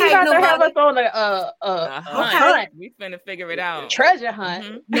find now it. you got to have us on a hunt. We finna figure it out. Treasure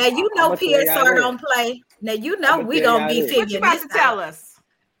hunt. Now you know PSR don't play. Now you know we gonna be figuring this out. What you about to tell us?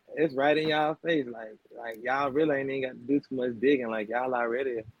 It's right in y'all face. Like y'all really ain't even got to do too much digging. Like y'all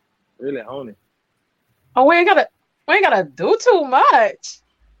already really own it. Oh, we ain't gotta do too much.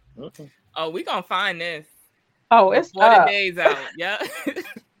 Oh, we gonna find this. Oh, it's before the day's out. Yeah.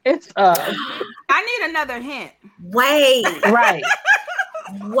 It's I need another hint. Wait. Right.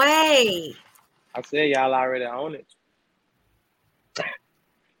 Wait. I said y'all already own it.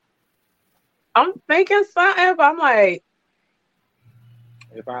 I'm thinking something, but I'm like,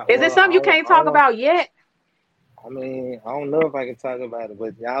 is it something you can't talk about yet? I mean, I don't know if I can talk about it,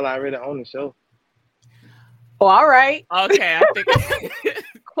 but y'all already own the show. Oh, all right. Okay, I think.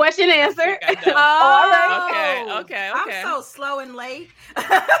 Question answered. All right. Okay. I'm so slow and late.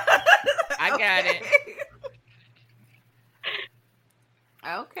 I got it.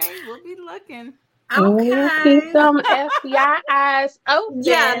 Okay, we'll be looking. Okay. Keep them FBI eyes open.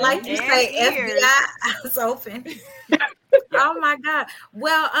 Yeah, like you say, FBI eyes open. Oh my God.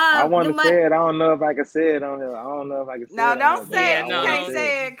 Well, I want to say it. I don't know if I can say it on here. I don't know if I can say it. No, don't say it. You can't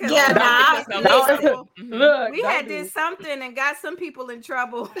say it. Yeah, we had did something and got some people in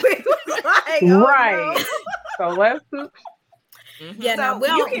trouble. Right. No. So let's. Yeah, so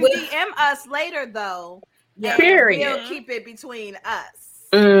no, you can DM us later though. Yeah. Period. We'll keep it between us.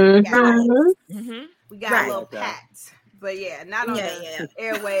 Mm-hmm. We got a little pact. But yeah, not on the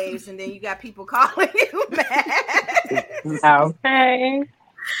airwaves, and then you got people calling you mad. Okay.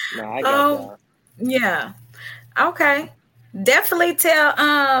 No, I got that. Yeah. Okay. Definitely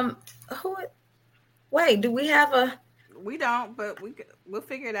tell who. Wait, do we have a? We don't, but we'll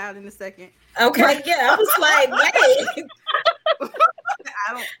figure it out in a second. Okay. Yeah, I was like, wait.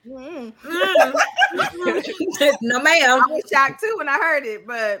 No, ma'am. I was shocked too when I heard it,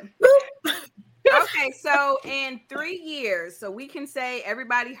 but. Okay, so in 3 years, so we can say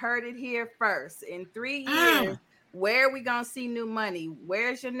everybody heard it here first. In 3 years, where are we gonna see New Money?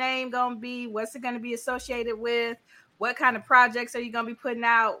 Where's your name gonna be? What's it gonna be associated with? What kind of projects are you gonna be putting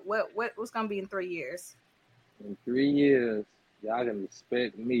out? What's gonna be in 3 years? In 3 years, y'all can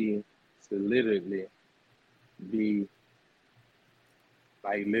expect me to literally be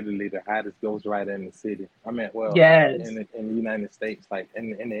like literally the hottest ghostwriter in the city. I mean, well, in the United States, like in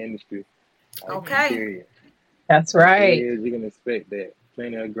the industry. Like, okay. Period. That's right. You can expect that.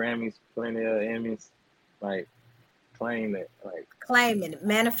 Plenty of Grammys, plenty of Emmys. Like, claim it. Like, claiming it,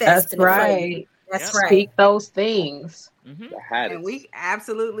 manifesting. That's right. That's right. Speak those things. And we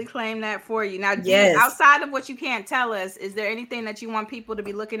absolutely claim that for you. Now, outside of what you can't tell us, is there anything that you want people to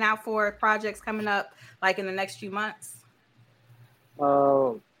be looking out for, projects coming up like in the next few months?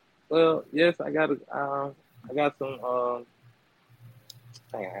 Well, yes, I got some.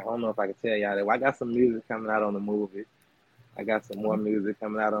 I don't know if I can tell y'all that. I got some music coming out on the movie. I got some more music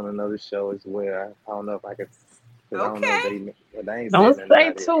coming out on another show as well. I don't know if I could, because I don't know if they ain't Don't saying nothing say about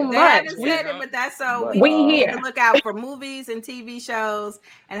it. too They much. haven't said it, but that's so But, we we need here. to look out for movies and TV shows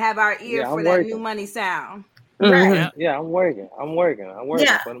and have our ear Yeah, for I'm that new working. money sound. Mhm. Yeah, I'm working.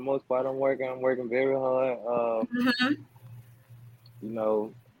 Yeah. For the most part. I'm working very hard. Mhm. You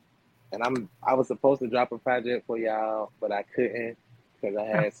know, and I was supposed to drop a project for y'all, but I couldn't because I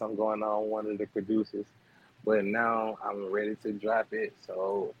had something going on with one of the producers. But now I'm ready to drop it.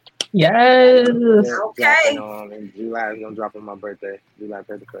 So Yes. dropping Okay. on in July. It's gonna drop on my birthday, July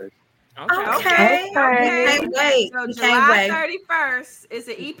 31st. Okay. We can't wait. So We can't July wait. 31st is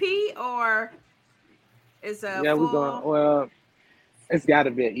it EP or is a Yeah, we're going. full? Well, it's got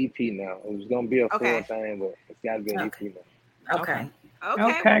to be an EP now. It was gonna be a full Okay. thing, but it's got to be an EP now. Okay.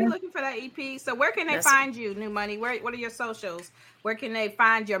 Okay, we'll be looking for that EP. So where can they find you, New Money? What are your socials? Where can they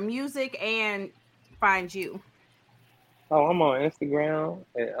find your music and find you? Oh, I'm on Instagram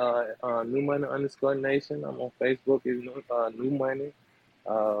at New Money _Nation. I'm on Facebook is New Money.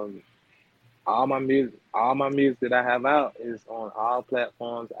 Um, all my music that I have out is on all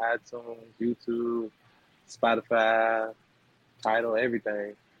platforms: iTunes, YouTube, Spotify, Tidal,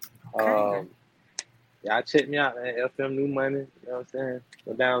 everything. Okay. Y'all check me out, man. FM New Money. You know what I'm saying?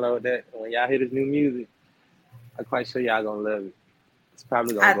 Go download that. When y'all hear this new music, I'm quite sure y'all gonna love it. It's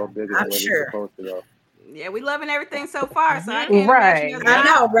probably gonna go bigger than what it's supposed to go. Yeah, we loving everything so far, so I can't imagine. I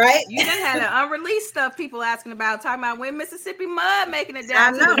know, right? You done had an unreleased stuff people asking about, talking about when Mississippi Mud making it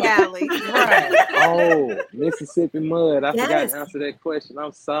down to the valley. Right. Oh, Mississippi Mud. I forgot Yes. to answer that question.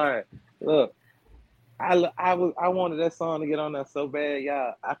 I'm sorry. Look, I wanted that song to get on there so bad,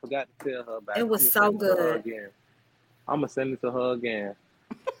 y'all. I forgot to tell her about it. It was so good. I'm gonna send it to her again,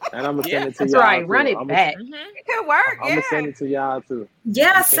 and I'm gonna send it to That's y'all right. too. Run it back. It could work. I'm gonna send it to y'all too.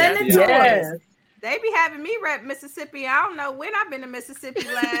 Yeah, send it to us. They be having me rep Mississippi. I don't know when I've been to Mississippi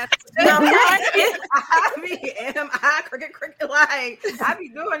last. Okay. I cricket like I be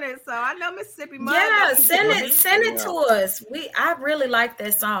doing it, so I know Mississippi Mud. Yeah, send it to us. I really like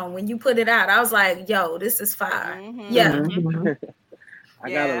that song. When you put it out, I was like, yo, this is fire. Yeah.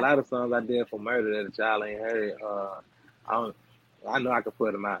 I got a lot of songs I did for Murder that y'all ain't heard. I know I could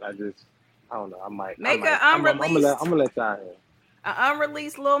put them out. I don't know. I might make an I'm unreleased. gonna let y'all hear. An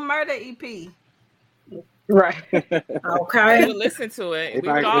unreleased Lil Murda EP. Right. Okay. We would listen to it. If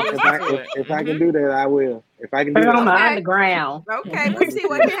I can do that, I will. If I can do Put it that, on the underground. Okay, we'll see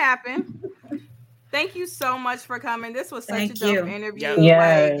what can happen. Thank you so much for coming. This was such a dope interview.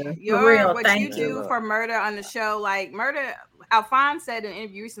 Yeah. Like, what you do for Murda on the show, like Murda, Alphonse said in an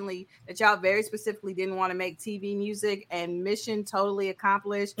interview recently that y'all very specifically didn't want to make TV music, and mission totally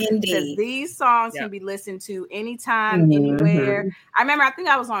accomplished. Indeed. Because these songs can be listened to anytime, anywhere. I remember, I think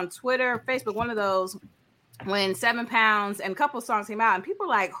I was on Twitter, Facebook, one of those, when 7 Pounds and a couple of songs came out, and people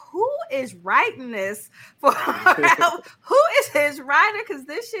were like, who is writing this for who is his writer? Because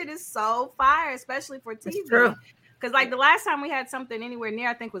this shit is so fire, especially for TV. Because like the last time we had something anywhere near,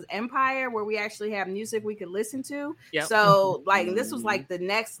 I think was Empire, where we actually have music we could listen to. Yep. So like this was like the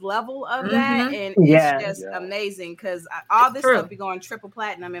next level of that, and it's just amazing because all this stuff be going triple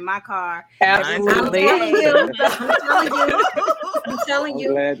platinum in my car. Absolutely. I'm telling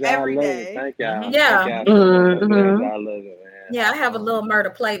you, I'm glad y'all every love day. it. Thank y'all. Yeah. I'm glad y'all love it, man. Yeah, I have a Lil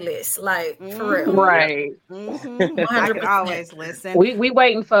Murda playlist, like for real. Right. I can always listen. We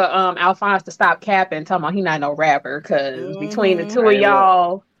waiting for Alphonse to stop capping, talking about he not no rapper, because between the two of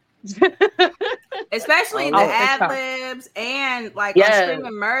y'all, especially the ad libs and like on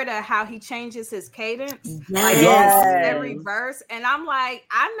Screaming Murda, how he changes his cadence, like every verse. And I'm like,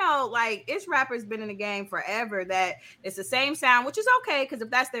 I know, like it's rappers been in the game forever that it's the same sound, which is okay because if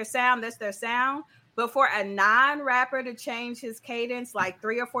that's their sound, that's their sound. But for a non-rapper to change his cadence like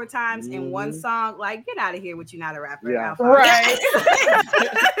 3 or 4 times in one song, like get out of here with you not a rapper. Yeah. Right.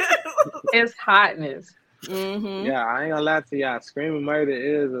 It's hotness. Yeah, I ain't gonna lie to y'all. Screaming Murder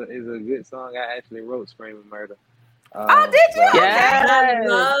is a good song. I actually wrote Screaming Murder. Did you? Yes. I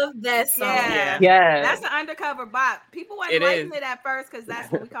love that song. Yeah. That's an undercover bop. People weren't liking it at first because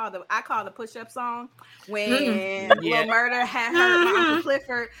that's what I call the push-up song when Lil Murda had heard my Uncle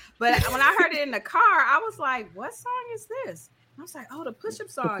Clifford. But when I heard it in the car, I was like, what song is this? I was like, oh, the push-up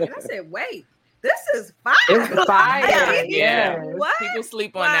song. And I said, wait. This is fire. It's fire. What? People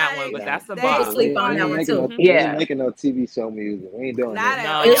sleep on that one, but that's a They bomb. sleep on that one too. We ain't making no TV show music. We ain't doing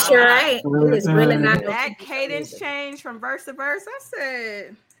that. It sure ain't. It is really not. That cadence change from verse to verse. I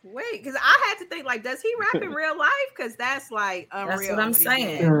said, Wait, because I had to think, like, does he rap in real life? Because that's like unreal. That's what I'm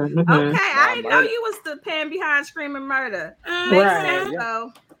saying. Mm-hmm. Okay, I didn't know you was the pen behind Screaming Murder. Makes sense,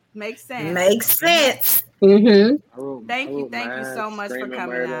 though. Makes sense. Makes sense. Mm-hmm. Thank you so much for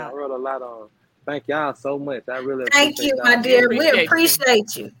coming out. I wrote a lot on. Thank y'all so much. I really thank you, my dear. We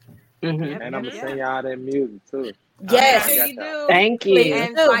appreciate you. Mm-hmm. And I'm gonna sing y'all that music too. Yes, you do. Thank you.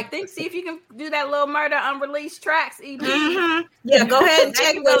 And like, see if you can do that Lil Murda unreleased tracks EP. Yeah, go ahead and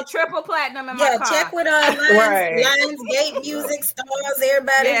check with triple platinum in my car. Check with Lionsgate Music Stars,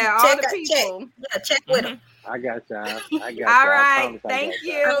 everybody. Yeah, all the people. Check with them. I got y'all. All right. Thank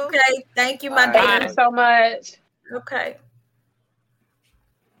you. Okay. Thank you, my dear. Thank you so much. Okay.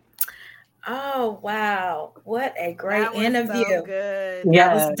 Oh wow! What a great interview. So good.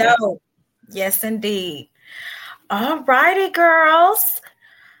 That was dope. Yes, indeed. All righty, girls.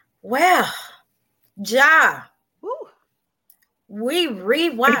 Well, Ja, we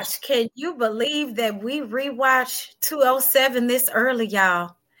rewatched. Can you believe that we rewatched 207 this early,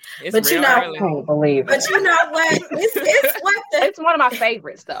 y'all? It's early. I can't believe it. But you know what? It's one of my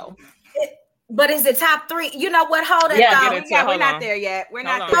favorites, though. But is it top 3? You know what? Hold it down. We're not there yet. We're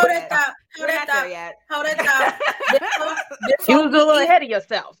not there yet. Hold it down. You was a little ahead of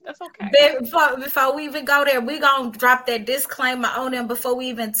yourself. That's okay. Before we even go there, we're going to drop that disclaimer on them before we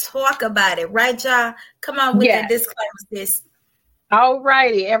even talk about it. Right, y'all? Come on with that disclaimer, sis. All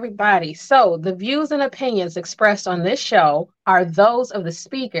righty, everybody. So the views and opinions expressed on this show are those of the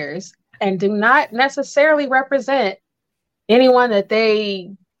speakers and do not necessarily represent anyone that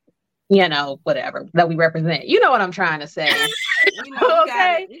they... whatever that we represent. You know what I'm trying to say.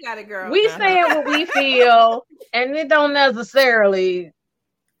 Okay. You got it, girl. We saying what we feel, and it don't necessarily,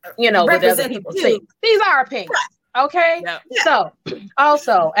 what other people think. These are our opinions. Okay. Yep. So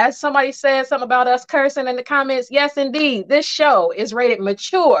also, as somebody said something about us cursing in the comments, yes, indeed, this show is rated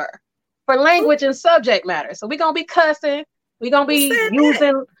mature for language and subject matter. So we're gonna be cussing, we're gonna be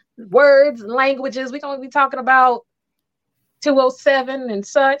using words and languages, we're gonna be talking about 207 and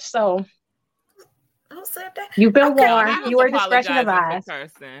such. So you've been warned. You were discretion advised.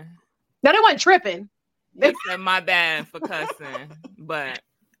 No, they wasn't tripping. They said my bad for cussing, but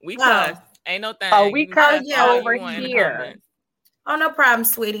we cussed. Ain't no thing. Oh, we cussed over here. Oh, no problem,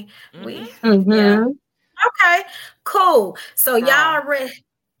 sweetie. Mm-hmm. Okay, cool. So y'all ready?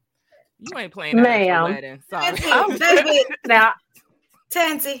 You ain't playing that at your wedding. Sorry. Baby. Now,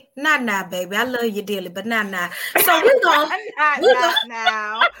 Tansy, not baby. I love you dearly, but not. So we're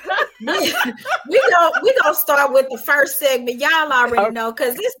gonna start with the first segment. Y'all already know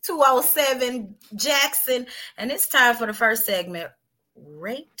because it's 207 Jackson, and it's time for the first segment.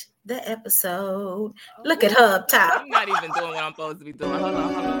 Rate the episode. Look at her up top. I'm not even doing what I'm supposed to be doing. Hold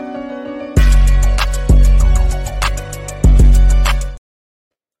on.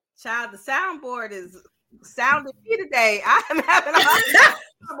 Child, the soundboard is sounding me today. I am having a hard time.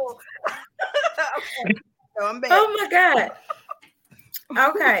 So I'm back. Oh my God.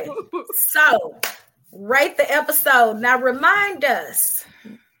 Okay. So rate the episode. Now remind us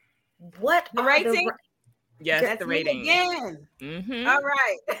what the rating. Yes, the rating. Again. Mm-hmm. All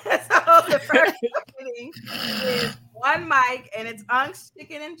right. So the first rating is 1 mic, and it's Unc's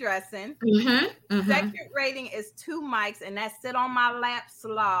Chicken and Dressing. Second rating is 2 mics, and that's Sit on My Lap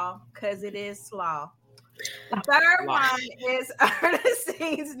Slaw, because it is slaw. Third one is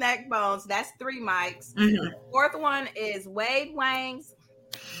Ernestine's Neck Bones. That's 3 mics. Fourth one is Wade Wang's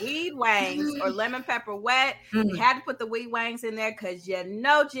Weed Wangs or Lemon Pepper Wet. You had to put the Weed Wangs in there because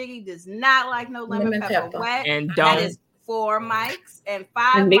Jiggy does not like no lemon pepper wet. And that is 4 mics. And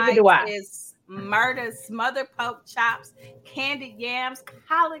 5 mics is Murda Smothered Pork Chops, Candied Yams,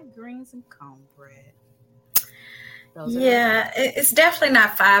 Collard Greens, and Cornbread. It's definitely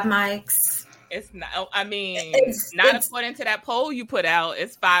not 5 mics. It's not. I mean, according to that poll you put out.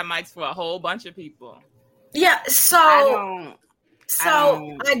 It's 5 mics for a whole bunch of people. Yeah. So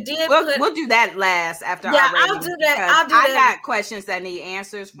I did. We'll do that last after. I'll do that. I got questions that need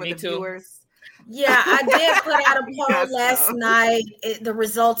answers for the viewers. Yeah, I did put out a poll last night. The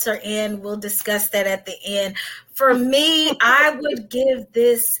results are in. We'll discuss that at the end. For me, I would give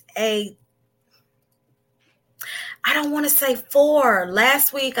this I don't want to say 4.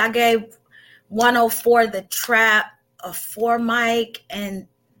 Last week I gave 104 The Trap a 4 mic, and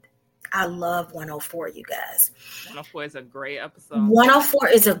I love 104, you guys. 104 is a great episode. 104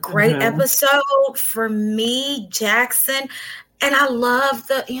 is a great episode for me, Jackson. And I love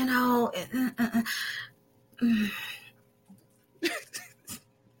the,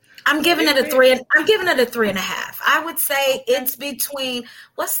 I'm giving it a 3. I'm giving it a 3.5. I would say it's between,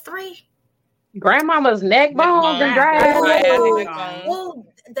 what's 3? Grandmama's neck bones and dry. Oh,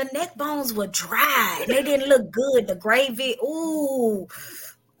 the neck bones were dry. They didn't look good. The gravy, ooh,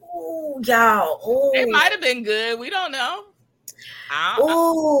 y'all. Ooh. It might have been good. We don't know.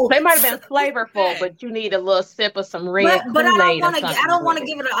 Ooh, they might have been flavorful, but you need a little sip of some red but I Kool-Aid. I don't want to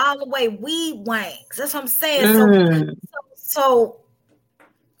give it all the way weed wings. That's what I'm saying. So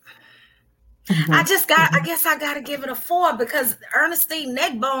I guess I got to give it a 4 because Ernestine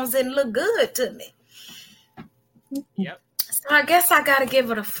neck bones didn't look good to me. Yep. So I guess I got to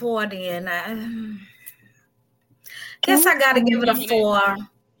give it a 4 then. I guess I got to give it a 4.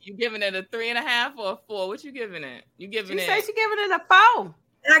 You giving it a 3.5 or a 4? What you giving it? You giving it? She said she giving it a 4.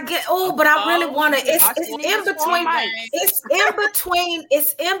 I get but I really want to. It's in between.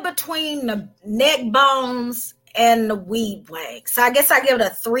 It's in between the neck bones and the weed wing. So I guess I give it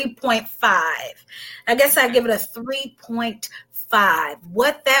a 3.5. I guess I give it a 3.5.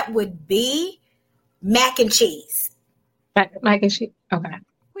 What that would be? Mac and cheese. Mac and cheese. Okay.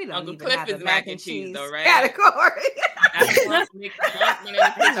 We don't Uncle even Cliff have is mac and cheese, though, right? Category. Uncle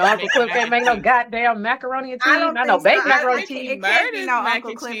Cliff can't make no goddamn macaroni and cheese. I know baked macaroni and cheese. It can't be no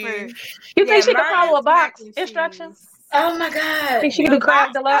Uncle Clifford. You think she can follow a box instructions? Oh my God! Think she can do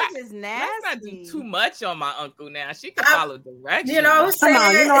crab deluxe? Is nasty. Let's not do too much on my uncle now. She can follow directions. You know, come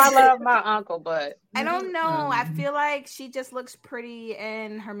on. You know I love my uncle, but I don't know. I feel like she just looks pretty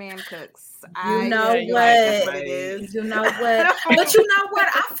and her man cooks. You know what it is. You know what? But you know what?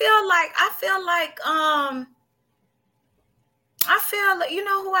 I feel like you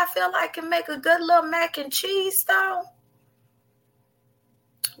know who I feel like can make a good little mac and cheese though.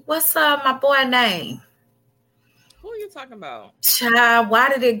 What's my boy name? Who are you talking about? Child, why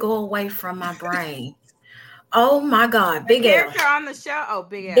did it go away from my brain? Oh my God, Big L. Character on the show. Oh,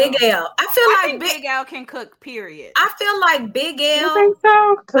 Big L. Big L. I feel like Big L can cook. Period. I feel like Big L. You think so?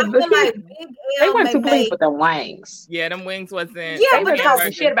 I feel like Big L. They weren't too pleased with the wings. Yeah, them wings wasn't. Yeah, they were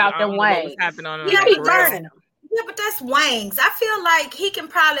talking shit about them wings. Yeah, he burning them. Yeah, but that's wings. I feel like he can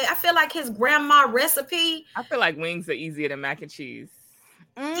probably. I feel like his grandma recipe. I feel like wings are easier than mac and cheese.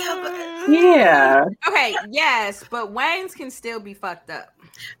 Yeah. Okay. Yes, but wings can still be fucked up.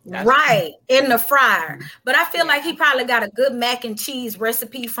 Right in the fryer, but I feel like he probably got a good mac and cheese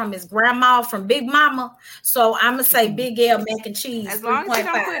recipe from his grandma, from Big Mama. So I'm gonna say Big L mac and cheese. As long as you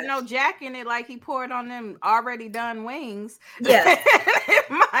don't put no jack in it, like he poured on them already done wings. Yeah, it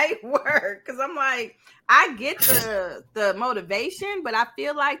might work. Because I'm like, I get the motivation, but I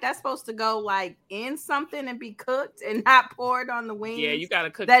feel like that's supposed to go like in something and be cooked and not poured on the wings. Yeah, you gotta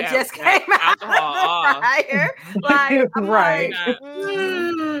cook that just came out of the fryer. Like, I'm right.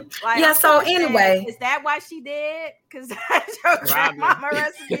 Like, yeah. So anyway, is that why she did? Because that's your grandmama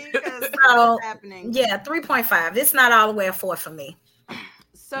recipe. Because what's happening? Yeah, 3.5. It's not all the way a 4 for me.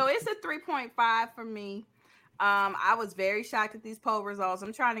 So it's a 3.5 for me. I was very shocked at these poll results.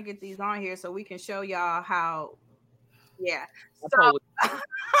 I'm trying to get these on here so we can show y'all how. Yeah.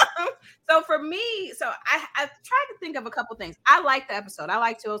 So for me, so I tried to think of a couple things. I like the episode. I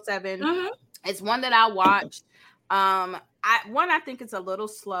like 207. Mm-hmm. It's one that I watched. I think it's a little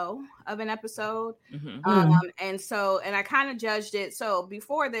slow of an episode. Mm-hmm. And I kind of judged it. So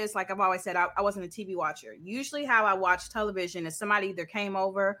before this, like I've always said, I wasn't a TV watcher. Usually how I watch television is somebody either came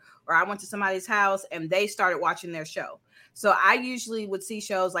over or I went to somebody's house and they started watching their show. So I usually would see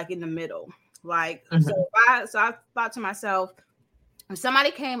shows like in the middle. Like, mm-hmm. so I thought to myself, if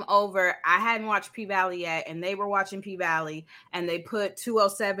somebody came over, I hadn't watched Pvalley yet, and they were watching Pvalley, and they put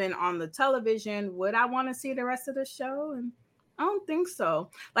 207 on the television, would I want to see the rest of the show? And I don't think so.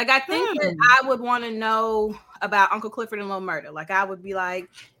 Like, I think that I would want to know about Uncle Clifford and Lil Murda. Like, I would be like,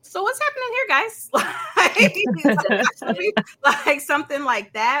 so what's happening here, guys? like something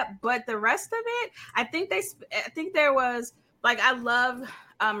like that. But the rest of it, I think there was, like, I love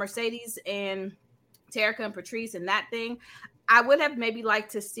Mercedes and Tanika and Patrice and that thing. I would have maybe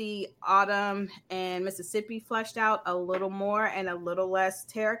liked to see Autumn and Mississippi fleshed out a little more and a little less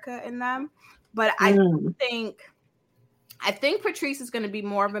Tanika in them. But I think Patrice is going to be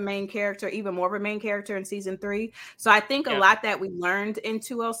more of a main character, even more of a main character in season 3. So I think a lot that we learned in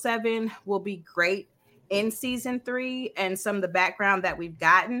 207 will be great in season 3, and some of the background that we've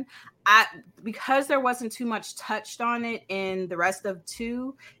gotten. Because there wasn't too much touched on it in the rest of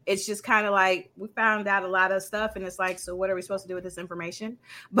 2, it's just kind of like we found out a lot of stuff, and it's like, so what are we supposed to do with this information?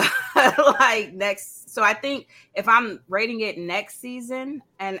 But like so I think if I'm rating it next season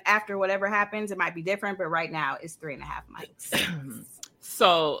and after whatever happens, it might be different. But right now, it's 3.5 mics.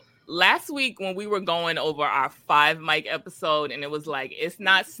 So last week when we were going over our 5 mic episode, and it was like, it's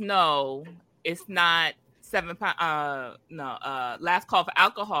not Snow, it's not 7 pound, last call for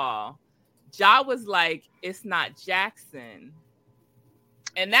alcohol. Ja was like, it's not Jackson.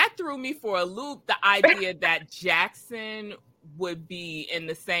 And that threw me for a loop, the idea that Jackson would be in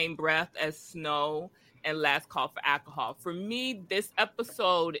the same breath as Snow and Last Call for Alcohol. For me, this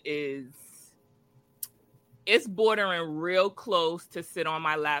episode it's bordering real close to Sit on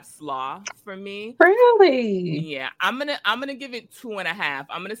My Lap Slaw for me. Really? Yeah, I'm gonna give it 2.5.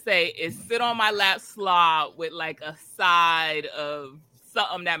 I'm gonna say it's Sit on My Lap Slaw with like a side of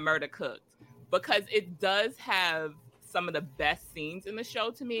something that Murda cooked, because it does have some of the best scenes in the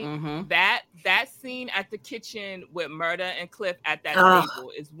show to me. Mm-hmm. That scene at the kitchen with Murda and Cliff at that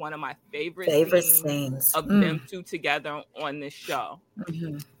table is one of my favorite scenes of them two together on this show.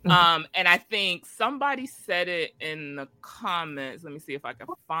 Mm-hmm. And I think somebody said it in the comments. Let me see if I can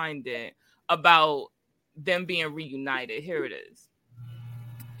find it, about them being reunited. Here it is.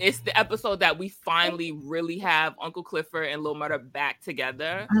 It's the episode that we finally really have Uncle Clifford and Lil Murda back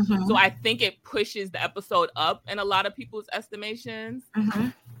together. Mm-hmm. So I think it pushes the episode up in a lot of people's estimations. Mm-hmm.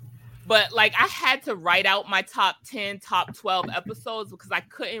 But like, I had to write out my top 10, top 12 episodes because I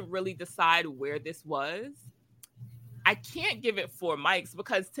couldn't really decide where this was. I can't give it 4 mics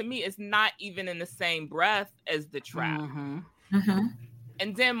because to me, it's not even in the same breath as The Trap. Mm-hmm. Mm-hmm.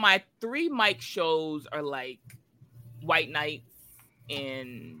 And then my 3 mic shows are like White Knights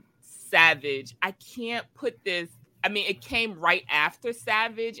and Savage. I can't put this. I mean, it came right after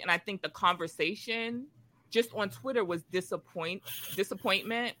Savage, and I think the conversation just on Twitter was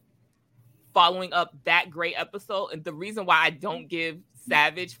disappointment following up that great episode. And the reason why I don't give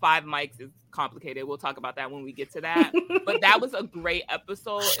Savage 5 mics is complicated. We'll talk about that when we get to that. But that was a great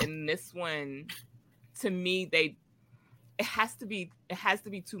episode, and this one, to me, it has to be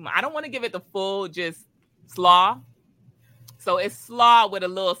too much. I don't want to give it the full just slaw. So it's slaw with a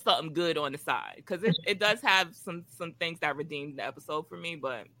little something good on the side, because it does have some things that redeemed the episode for me,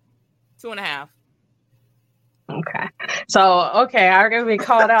 but 2.5. Okay. So, I'm going to be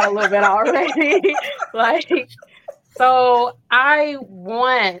called out a little bit already. So I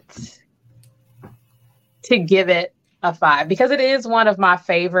want to give it a 5 because it is one of my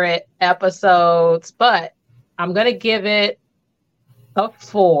favorite episodes, but I'm going to give it a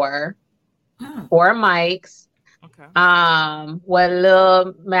 4. 4 mics. Okay. With a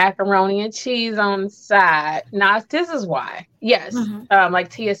little macaroni and cheese on the side. Now, this is why. Yes. Mm-hmm. Like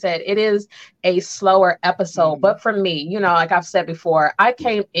Tia said, it is a slower episode. Mm-hmm. But for me, like I've said before, I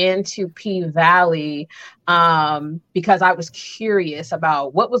came into Pvalley because I was curious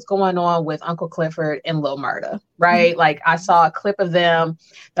about what was going on with Uncle Clifford and Lil Murda, right? Mm-hmm. Like I saw a clip of them.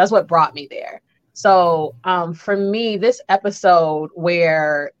 That's what brought me there. So for me, this episode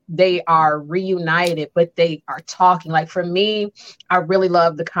where they are reunited, but they are talking, like for me, I really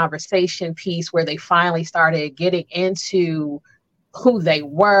love the conversation piece where they finally started getting into who they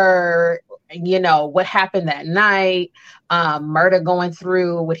were, what happened that night, Murda going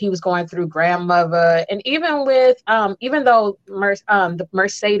through what he was going through, grandmother, and even with, even though the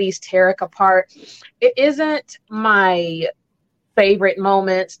Mercedes Tanika part, it isn't my favorite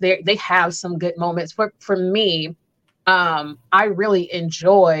moments. They have some good moments. For me, I really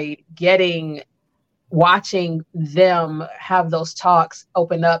enjoyed watching them have those talks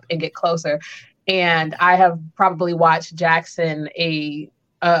open up and get closer. And I have probably watched Jackson a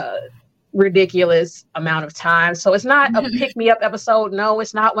ridiculous amount of times. So it's not a pick me up episode. No,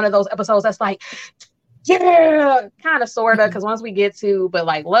 it's not one of those episodes that's like, yeah, kind of, sort of, because once we get to, but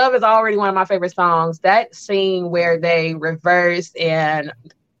like Love is already one of my favorite songs. That scene where they reversed, and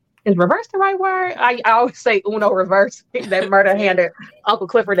is reverse the right word? I always say Uno reverse. That Murda handed Uncle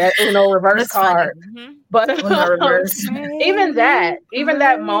Clifford that Uno reverse card. Mm-hmm. But even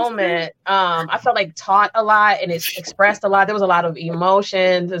that moment, I felt like taught a lot and it expressed a lot. There was a lot of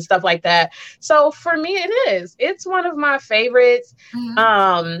emotions and stuff like that. So for me, it's one of my favorites.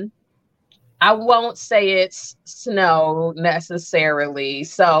 Mm-hmm. I won't say it's Snow necessarily,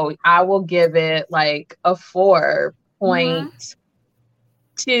 so I will give it like a 4.2.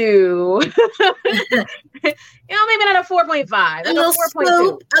 Maybe not a 4.5. Like a little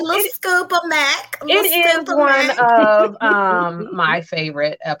 4.2. A little scoop of Mac. It is one of my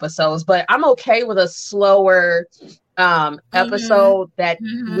favorite episodes, but I'm okay with a slower episode that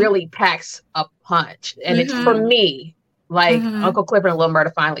really packs a punch. And it's for me. Like Uncle Clifford and Lil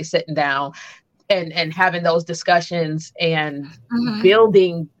Murda finally sitting down and having those discussions and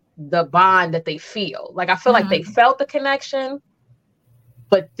building the bond that they feel. Like I feel like they felt the connection,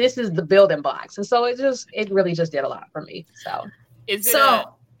 but this is the building blocks. And so it really just did a lot for me. So is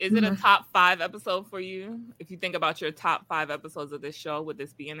it a top 5 episode for you? If you think about your top 5 episodes of this show, would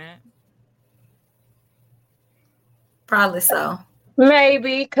this be in it? Probably so.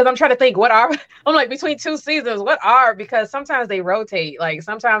 Maybe, because I'm trying to think I'm like between 2 seasons, because sometimes they rotate. Like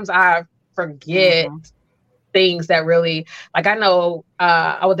sometimes I forget things that really, like I know,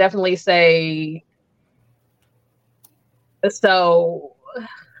 I would definitely say, so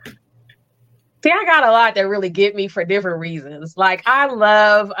see, I got a lot that really get me for different reasons. Like I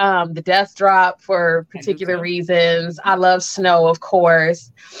love the Death Drop for particular reasons. I love Snow, of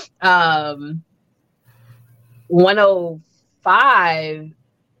course. 105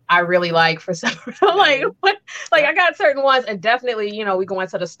 I really like for some like I got certain ones, and definitely, we go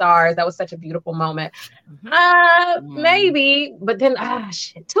into the stars. That was such a beautiful moment. Maybe, but then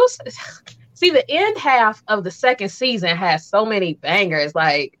shit. See, the end half of the second season has so many bangers,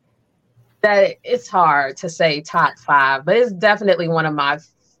 like that it's hard to say top 5, but it's definitely one of my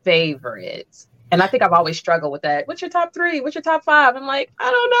favorites. And I think I've always struggled with that. What's your top 3? What's your top 5? I'm like, I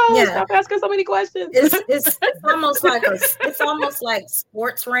don't know. Yeah. Stop asking so many questions. It's almost like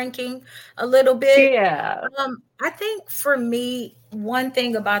sports ranking a little bit. Yeah. I think for me, one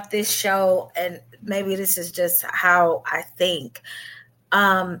thing about this show, and maybe this is just how I think,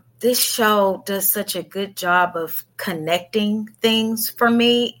 this show does such a good job of connecting things for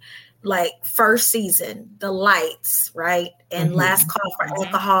me. Like first season, the lights, right? And last call for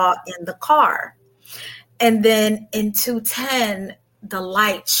alcohol in the car. And then in 210, the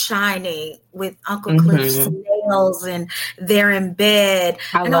light shining with Uncle Cliff's nails, and they're in bed.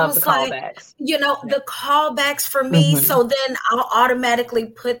 I love the callbacks. Like, the callbacks for me. So then I'll automatically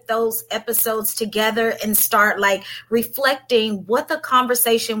put those episodes together and start like reflecting what the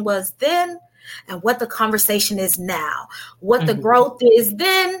conversation was then and what the conversation is now, what the growth is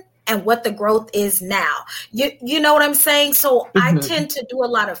then and what the growth is now. You know what I'm saying? So I tend to do a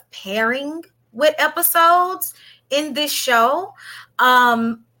lot of pairing with episodes in this show.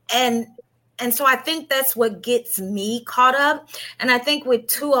 And so I think that's what gets me caught up. And I think with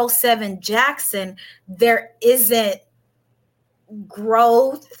 207 Jackson, there isn't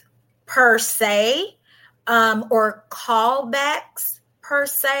growth per se, or callbacks per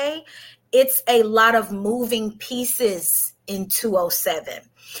se. It's a lot of moving pieces in 207.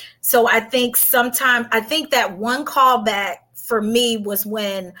 So I think that one callback for me was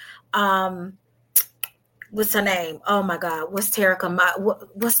when, what's her name? Oh my God, what's Tanika?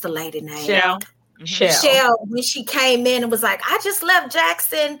 What's the lady name? Shell. When she came in and was like, I just left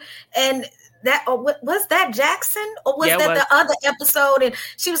Jackson, and that, or was that Jackson, or was that the other episode? And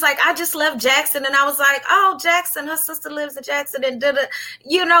she was like, I just left Jackson, and I was like, oh, Jackson, her sister lives in Jackson, and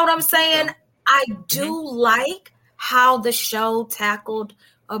you know what I'm saying? I do like how the show tackled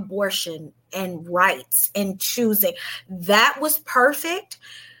abortion and rights and choosing. That was perfect.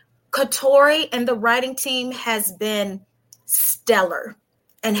 Katori and the writing team has been stellar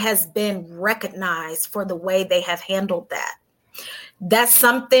and has been recognized for the way they have handled that. That's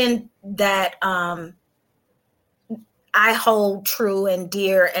something that I hold true and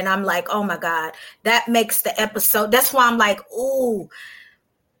dear. And I'm like, oh my God, that makes the episode. That's why I'm like, ooh,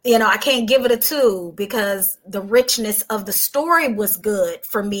 I can't give it a 2 because the richness of the story was good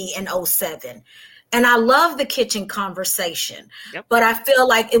for me in 07. And I love the kitchen conversation, but I feel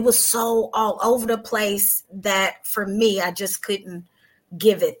like it was so all over the place that for me, I just couldn't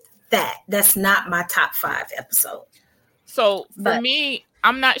give it that. That's not my top 5 episode. So for me,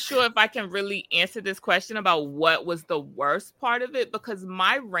 I'm not sure if I can really answer this question about what was the worst part of it, because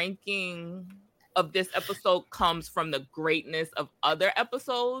my ranking of this episode comes from the greatness of other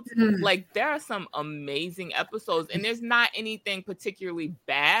episodes. Like there are some amazing episodes, and there's not anything particularly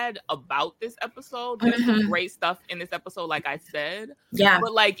bad about this episode. There's some great stuff in this episode, like I said. Yeah.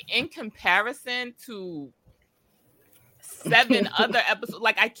 But like in comparison to 7 other episodes,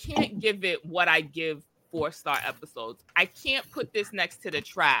 like I can't give it what I give 4-star episodes. I can't put this next to The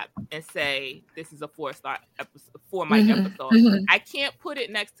Trap and say this is a 4-star episode, 4 mic episode. I can't put it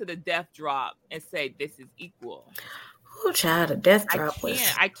next to The Death Drop and say this is equal. Oh, child, The Death Drop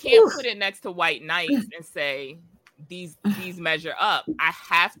I can't put it next to White Nights and say these measure up. I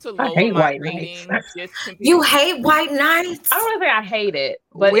have to lower my rating. You hate White Nights? I don't want to say I hate it,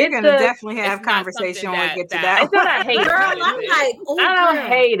 but we're gonna definitely have conversation when we get to that. It's not I hate girl, it. I'm like, I don't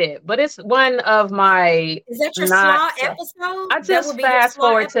hate it, but it's one of my. Is that your slaw episode? I just fast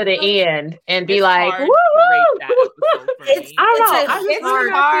forward to the end and be like, woo! It's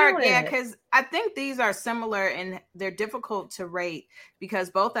hard, yeah, because I think these are similar and they're difficult to rate because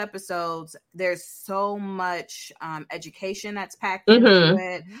both episodes, there's so much education that's packed into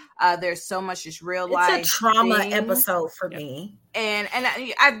it. There's so much just real life. It's a trauma episode for me. And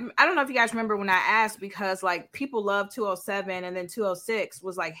I don't know if you guys remember when I asked, because like people love 207 and then 206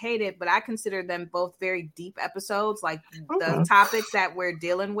 was like hated, but I consider them both very deep episodes. Like the topics that we're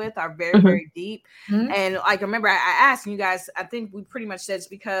dealing with are very, very deep. And like, remember I asked you guys, I think we pretty much said it's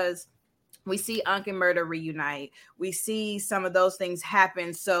because we see Unc and Murda reunite. We see some of those things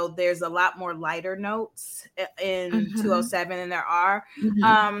happen. So there's a lot more lighter notes in 207 than there are.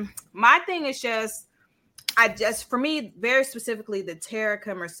 My thing is for me, very specifically, the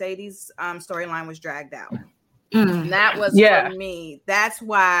Tanika Mercedes storyline was dragged out. And that was for me. That's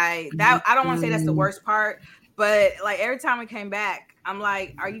why I don't want to say that's the worst part, but like every time we came back, I'm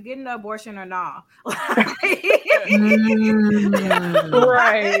like, are you getting the abortion or not?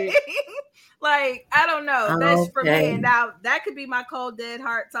 Right. Like, I don't know. That's for me. And now that could be my cold dead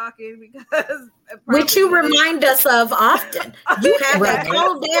heart talking, because which you remind us of often. You have that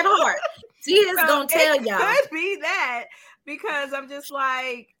cold dead heart. She is gonna tell y'all. It could be that, because I'm just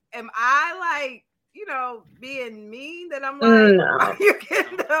like, am I like, being mean that I'm like, are you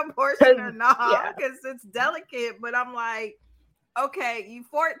getting the abortion or not? Because it's delicate, but I'm like, okay, you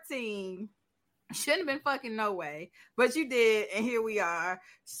 14. Shouldn't have been fucking no way, but you did, and here we are.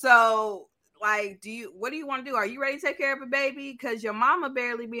 So like, what do you want to do? Are you ready to take care of a baby? Because your mama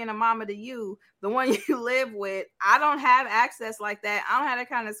barely being a mama to you, the one you live with. I don't have access like that. I don't have that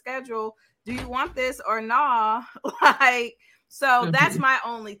kind of schedule. Do you want this or not? Like, so that's my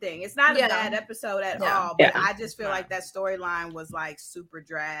only thing. It's not a bad episode at all, but I just feel like that storyline was like super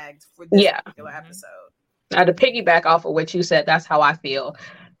dragged for this particular episode. Now, to piggyback off of what you said, that's how I feel.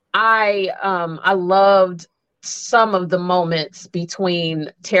 I loved some of the moments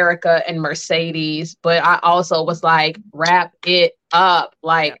between Tanika and Mercedes, but I also was like, wrap it up.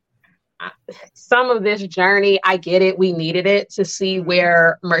 Like, some of this journey, I get it. We needed it to see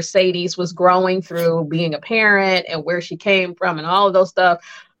where Mercedes was growing through being a parent and where she came from and all of those stuff.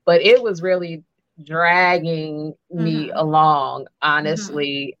 But it was really dragging me along,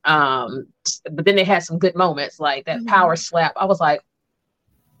 honestly. But then they had some good moments, like that power slap. I was like,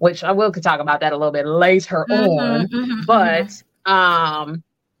 which I could talk about that a little bit later on. But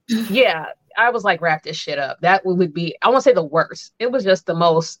yeah, I was like, wrap this shit up. That would be, I won't say the worst. It was just the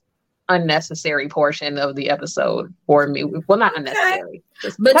most unnecessary portion of the episode for me. Well, not unnecessary.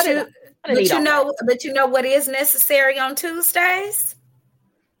 But you know what is necessary on Tuesdays?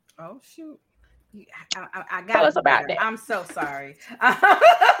 Oh shoot. I got Tell us about that. I'm so sorry. I'm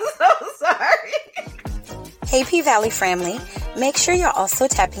so sorry. Hey Pvalley family, make sure you're also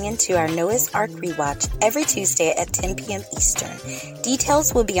tapping into our Noah's Ark rewatch every Tuesday at 10 p.m. Eastern.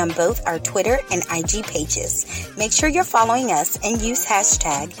 Details will be on both our Twitter and IG pages. Make sure you're following us and use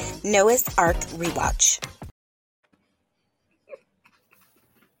hashtag Noah's Ark rewatch.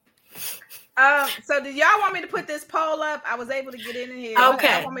 So did y'all want me to put this poll up? I was able to get in here.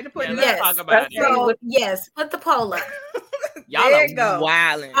 Okay. Y'all want me to put it up? Talk about it. So, yes, put the poll up. Y'all are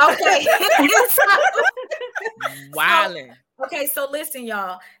wilding. Okay. Wilding. Okay, so listen,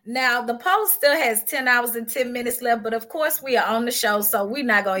 y'all. Now, the poll still has 10 hours and 10 minutes left, but of course, we are on the show, so we're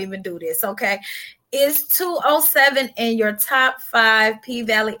not going to even do this, okay? Is 207 in your top 5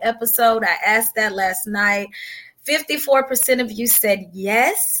 Pvalley episode? I asked that last night. 54% of you said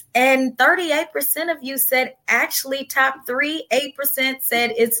yes, and 38% of you said actually top 3. 8%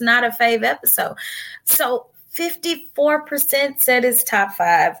 said it's not a fave episode. So 54% said it's top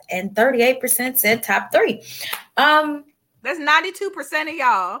 5, and 38% said top 3. That's 92% of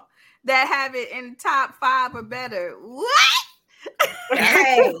y'all that have it in top 5 or better. What?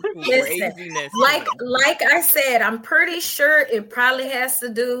 Hey, listen, like I said, I'm pretty sure it probably has to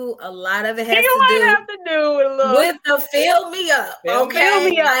do, a lot of it has have to do with the fill me up. Fill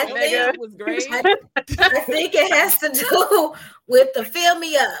me up, I think it has to do with the fill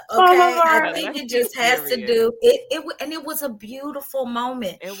me up. Okay, I think it just has to do it, and it was a beautiful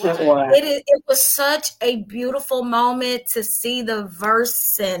moment. It was such a beautiful moment to see the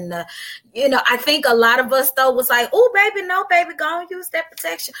verse, and I think a lot of us though was like, oh baby, no baby, go and use that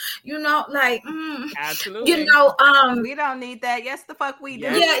protection. Absolutely. We don't need that. Yes, the fuck we do.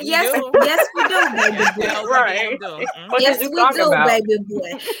 Yes, we do, baby boy. Right. Yes, we do, baby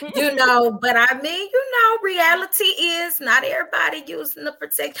boy. But I mean, reality is not everybody using the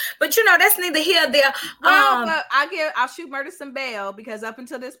protection. But that's neither here nor there. But I'll shoot Murda some bail, because up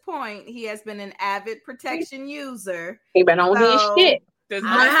until this point, he has been an avid protection user. He been on his shit. Does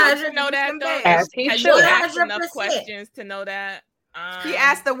Murda know that though? As he Has should. you asked enough questions to know that? He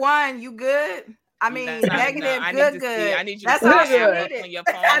asked the one, you good? I mean, negative, good. I need you that's to all put on your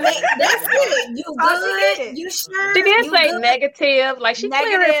phone. I mean, that's it. You good? You sure? She did say negative, like she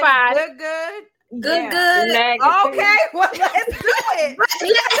clarified. Good. Good. Okay, well, let's do it.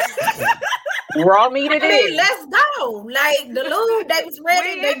 Raw meat it is. Let's go. Like the lube, they was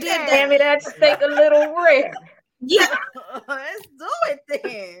ready. They did that. Damn it, that steak a little rare. Yeah. Let's do it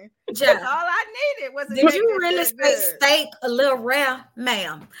then. Yeah. That's all I needed was. Did you really say steak a little rare,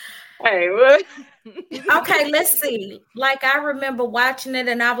 ma'am? Hey, what? Okay, let's see. Like I remember watching it,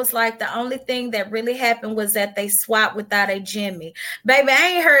 and I was like, the only thing that really happened was that they swapped without a Jimmy. Baby, I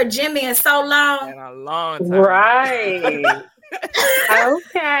ain't heard Jimmy in so long. In a long time. Right.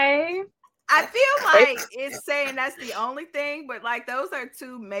 Okay. I feel like it's saying that's the only thing, but like those are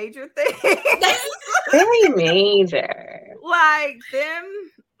two major things. Very major. Like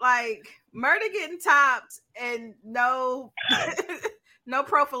them, like Murda getting topped and no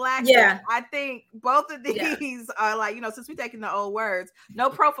prophylactic. Yeah. I think both of these are like, since we're taking the old words, no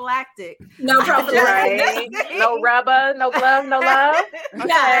prophylactic. No prophylactic. Right. No rubber, no glove, no love.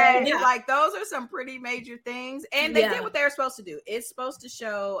 Okay. Yeah. Like those are some pretty major things. And they did what they were supposed to do. It's supposed to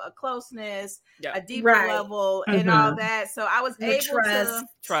show a closeness, a deeper level, and all that. So I was able to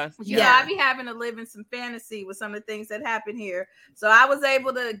trust. I be having to live in some fantasy with some of the things that happen here. So I was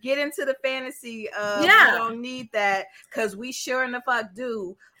able to get into the fantasy of we don't need that because we sure in the fuck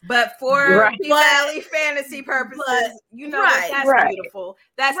do. But for Pvalley fantasy purposes, that's beautiful.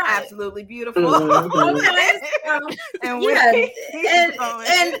 That's absolutely beautiful. Mm-hmm.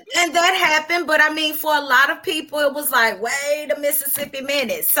 and that happened. But I mean, for a lot of people, it was like, wait a Mississippi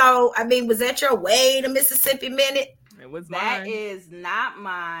minute. So I mean, was that your wait a Mississippi minute? It was that mine. is not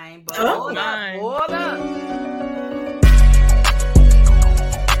mine. But hold up.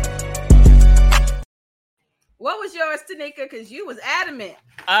 What was yours, Tanika? Because you was adamant.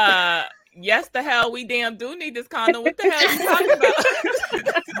 Yes, the hell we damn do need this condom. What the hell are you talking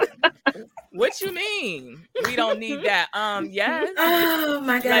about? What you mean? We don't need that. Yes. Oh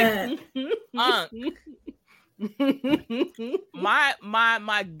my God.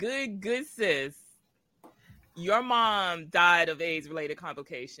 My good sis. Your mom died of AIDS-related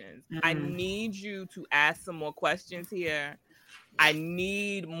complications. Mm-hmm. I need you to ask some more questions here. I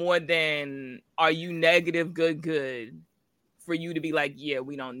need more than are you negative, good for you to be like, yeah,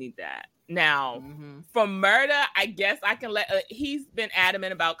 we don't need that. Now, for Murda, I guess I can let, he's been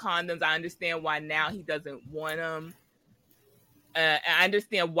adamant about condoms. I understand why now he doesn't want them. I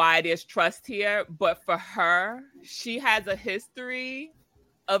understand why there's trust here, but for her, she has a history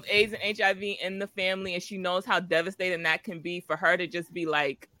of AIDS and HIV in the family, and she knows how devastating that can be. For her to just be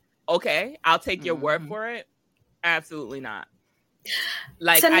like, okay, I'll take your word for it. Absolutely not.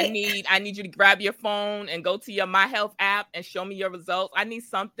 Like, I need you to grab your phone and go to your My Health app and show me your results. I need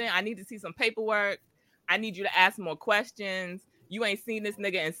something. I need to see some paperwork. I need you to ask more questions. You ain't seen this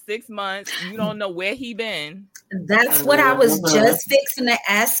nigga in 6 months. You don't know where he been. That's what I was just fixing to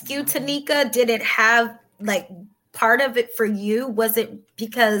ask you, Tanika. Did it have like part of it for you? Was it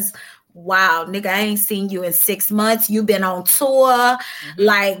because, wow, nigga, I ain't seen you in 6 months. You've been on tour.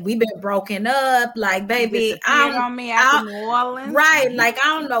 Like, we've been broken up. Like, baby, on me after New Orleans. Right. Like,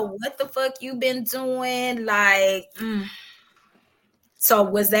 I don't know what the fuck you been doing. Like, So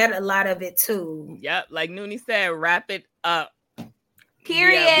was that a lot of it too? Yep. Like Noonie said, wrap it up.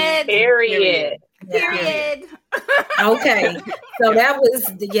 Period. Yeah, Period. Okay. So that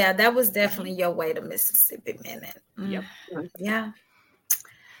was definitely your way to Mississippi Minute. Yep. Yeah.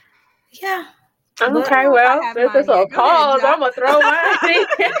 Yeah. Okay, well, since it's a pause, I'm gonna throw my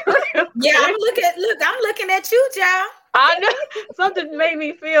Yeah, I'm looking at you, y'all. I know something made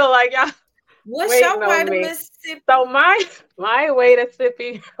me feel like y'all. What's your way to Mississippi? So my way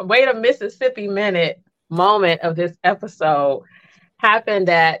to Mississippi Minute moment of this episode happened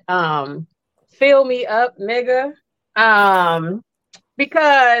at Fill Me Up, Nigga.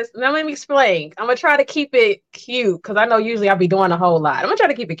 Because now let me explain. I'm gonna try to keep it cute because I know usually I'll be doing a whole lot. I'm gonna try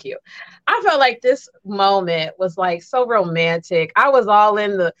to keep it cute. I felt like this moment was like so romantic. I was all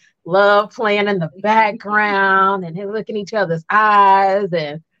in the love playing in the background and they look in each other's eyes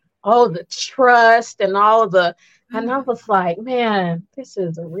and all the trust and all the, and I was like, man, this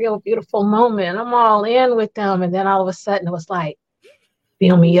is a real beautiful moment. I'm all in with them. And then all of a sudden it was like,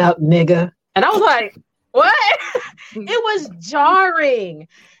 fill me up, nigga. And I was like, what? It was jarring.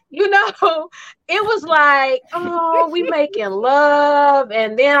 You know, it was like, oh, we making love.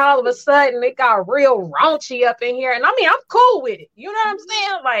 And then all of a sudden it got real raunchy up in here. And I mean, I'm cool with it. You know what I'm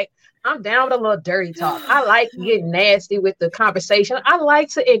saying? Like, I'm down with a little dirty talk. I like getting nasty with the conversation. I like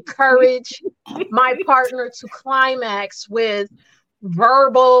to encourage my partner to climax with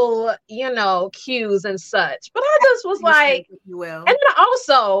verbal, cues and such. But I just was like, and then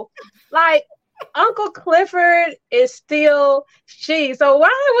also, like, Uncle Clifford is still she. So why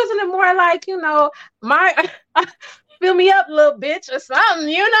wasn't it more like, my fill me up, little bitch, or something?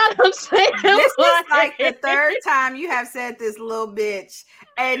 You know what I'm saying? This is like the third time you have said this, little bitch.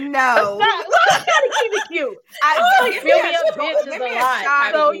 And no. I'm trying to keep it cute. Fill me up, bitch is a lot.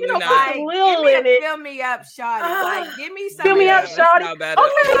 So, put some Lil in it. Fill me up, shawty. Like, give me some. Fill me up, shawty.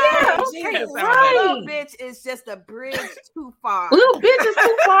 Okay, right. Little bitch is just a bridge too far. Little bitch is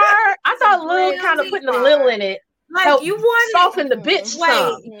too far. I thought Lil kind of putting a Lil in it. Like you want soften the bitch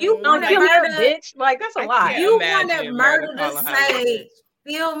some. You want Murda, bitch? Like that's a lot. You wanted Murda to say,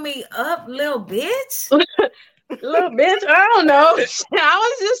 "Fill me up, little bitch." Little bitch, I don't know. I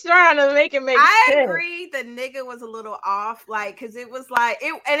was just trying to make it make sense. I agree the nigga was a little off, like, because it was like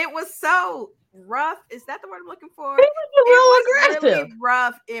it was so rough. Is that the word I'm looking for? It was aggressive. Really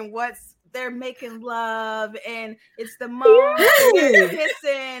rough in what's they're making love, and it's the moment they're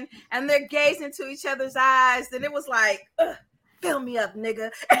kissing and they're gazing into each other's eyes, and it was like, fill me up, nigga.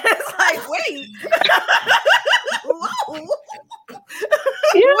 And it's like, wait.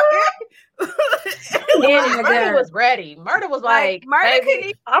 Murda was ready. Murda was like,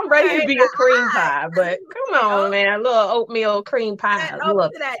 baby, I'm ready to be a cream pie, but come on, man, a little oatmeal cream pie, a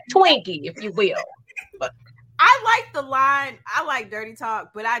little Twinkie, if you will. But I like the line. I like dirty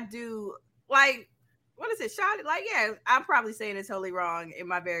talk, but I do like, what is it, shot? Like, yeah, I'm probably saying it totally wrong in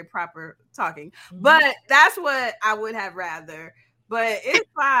my very proper talking, but that's what I would have rather. But it's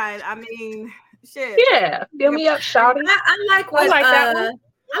fine. I mean, shit. Yeah, fill me up, shawty. I like what that one.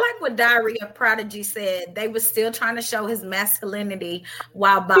 I like what Diary of Prodigy said. They were still trying to show his masculinity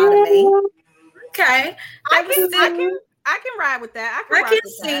while bottoming. Okay, I can ride with that. I can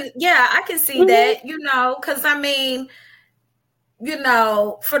see. Yeah, I can see that. Because I mean,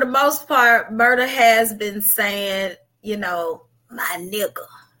 for the most part, Murda has been saying, my nigga,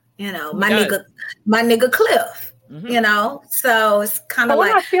 my nigga Cliff. So it's kind of like,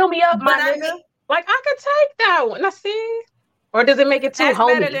 when I feel me up, my nigga. Like I could take that one. I see. Or does it make it too That's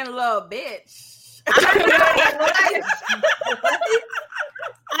homey? better than little bitch.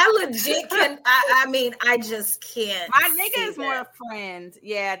 I legit can. I just can't. My nigga is more a friend.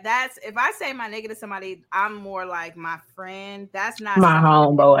 Yeah, that's if I say my nigga to somebody, I'm more like my friend. That's not my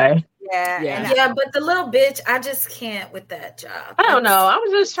homeboy. Yeah, but the little bitch, I just can't with that job. I don't know. I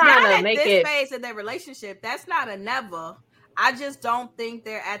was just trying to make it. This phase of their relationship, that's not a never. I just don't think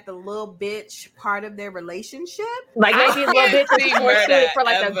they're at the little bitch part of their relationship. Like maybe little bitch is more suited for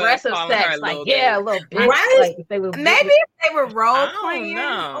like aggressive sex. Like, yeah, a little bitch. Right? Like, if they were maybe if they were role playing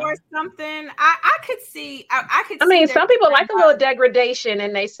or something. I could see. I mean, some people like a little degradation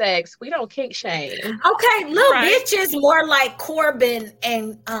in their sex. We don't kink shame. Okay, little bitch is more like Corbin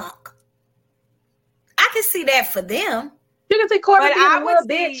and Unc. I can see that for them. You can say Corbin being a little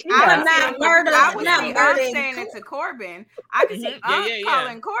bitch. I would see Unc saying it to Corbin. I can see Unc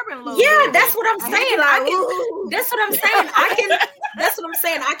calling Corbin little bitch. Yeah, that's what I'm saying. That's what I'm saying. That's what I'm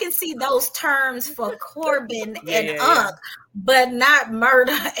saying. I can see those terms for Corbin and Unc, but not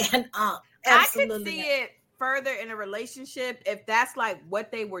Murda and Unc. Absolutely. I could see it further in a relationship if that's like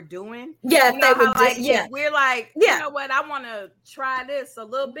what they were doing. Yeah, they were. We're like, you know what? I want to try this. A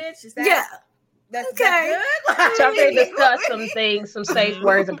little bitch. Is that? Yeah. That's okay. Good. So they discuss some things, some safe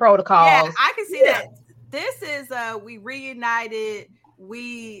words and protocols. Yeah, I can see that. This is we reunited.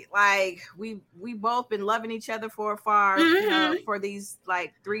 We both been loving each other for for these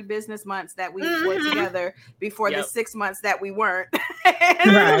like 3 business months that we were together before the 6 months that we weren't.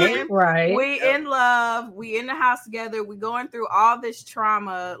 Right. We in love. We in the house together. We going through all this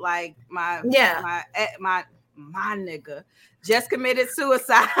trauma. Like my nigga just committed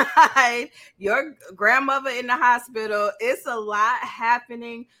suicide. Your grandmother in the hospital. It's a lot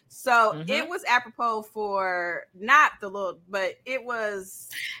happening. So it was apropos for not the little, but it was.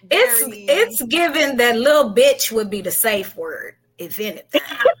 It's given that little bitch would be the safe word, if anything.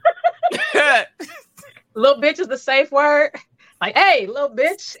 Little bitch is the safe word. Like, hey, little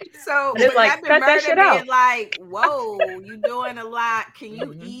bitch. So it's like cut that shit out. Like, whoa, you doing a lot. Can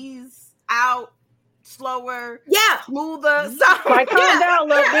you ease out? Slower, smoother. Like, calm down,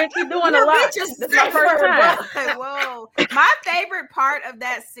 little bitch. You're doing a lot. This is my first time. Whoa. My favorite part of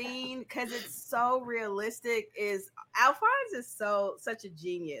that scene, because it's so realistic, is Alphonse is such a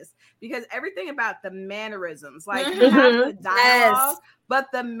genius because everything about the mannerisms, like you have the dialogue, but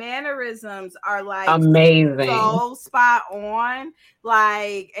the mannerisms are like amazing, so spot on.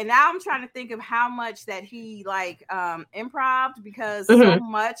 Like, and now I'm trying to think of how much that he like improv'd, because so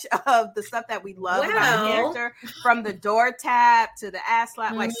much of the stuff that we love about the character, from the door tap to the ass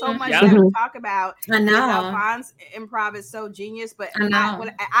slap, like so much that we talk about. I know Alphonse improv is so genius, but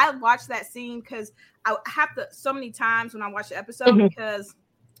I watched that scene because I have to so many times when I watch the episode because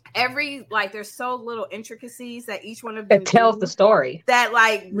there's so little intricacies that each one of them tells the story that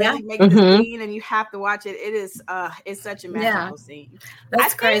like really make the scene, and you have to watch it. It is it's such a magical scene.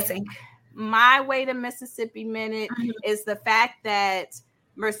 That's crazy. My way to Mississippi Minute is the fact that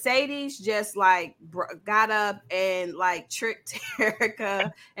Mercedes just like got up and like tricked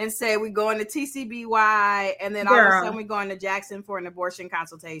Tanika and said we're going to TCBY, and then all of a sudden we're going to Jackson for an abortion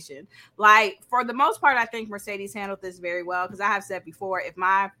consultation. Like, for the most part, I think Mercedes handled this very well, because I have said before, if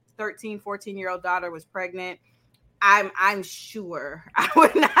my 14-year-old daughter was pregnant, I'm sure I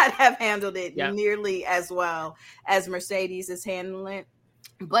would not have handled it nearly as well as Mercedes is handling it.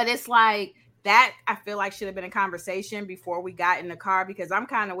 But it's like that, I feel like should have been a conversation before we got in the car, because I'm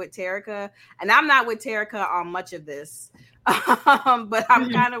kind of with Tanika, and I'm not with Tanika on much of this. But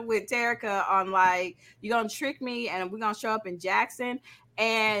I'm kind of with Tanika on like, you're going to trick me and we're going to show up in Jackson.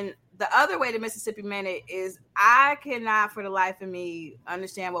 And the other way to Mississippi Minute is I cannot for the life of me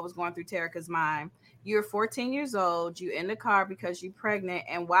understand what was going through Tarika's mind. You're 14 years old, you in the car because you're pregnant,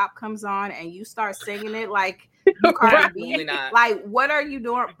 and WAP comes on and you start singing it like you Cardi B. Like, what are you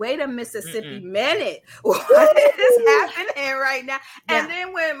doing? Wait a Mississippi minute. What is happening right now? And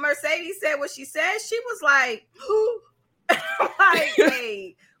then when Mercedes said what she said, she was like, like,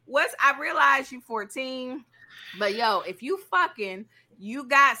 hey, I realize you 14, but yo, if you fucking, you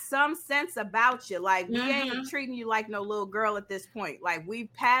got some sense about you. Like, we ain't treating you like no little girl at this point. Like, we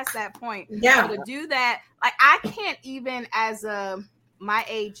passed that point. So to do that, like, I can't even as my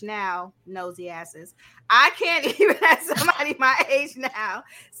age now, nosy asses, I can't even as somebody my age now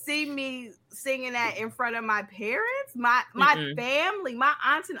see me singing that in front of my parents, my family, my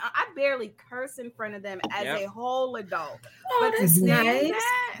aunts, and I barely curse in front of them as a whole adult. But to sing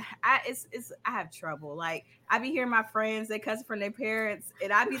that, I have trouble. Like, I be hearing my friends, they cuss in front of their parents,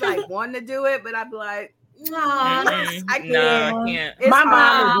 and I be like wanting to do it, but I be like, I can't. No, I can't. My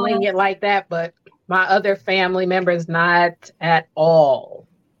mom is lenient like that, but my other family members not at all.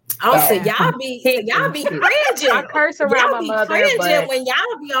 Oh, so y'all be cringing. I curse around my mother, but when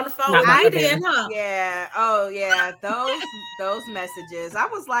y'all be on the phone with me, huh? Yeah. Oh, yeah. Those messages. I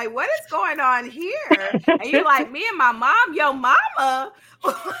was like, what is going on here? And you're like, me and my mom, yo, mama.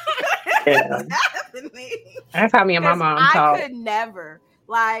 What's happening? That's how me and my mom talk. I could never.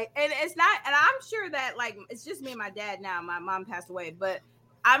 Like, and it's not, and I'm sure that like it's just me and my dad now. My mom passed away, but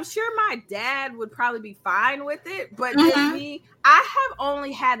I'm sure my dad would probably be fine with it, but just me, I have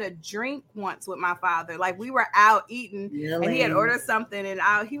only had a drink once with my father. Like, we were out eating and he had ordered something, and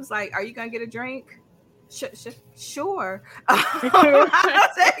he was like, "Are you gonna get a drink?" Sure. Because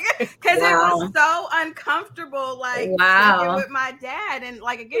it was so uncomfortable, like with my dad, and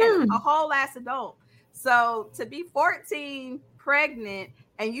like again, a whole ass adult. So to be 14, pregnant,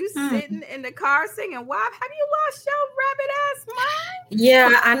 and you sitting in the car singing WAP, have you lost your rabbit ass mind?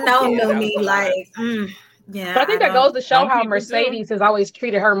 Yeah, I know, Looney. Like, yeah. But I think that goes to show how Mercedes has always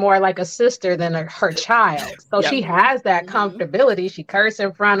treated her more like a sister than her child. So she has that comfortability. She curses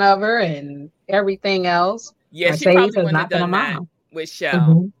in front of her and everything else. Yeah, Mercedes she probably wouldn't have been done that with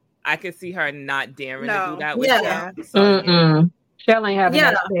Shell. I could see her not daring to do that with Shell. So, Shell ain't having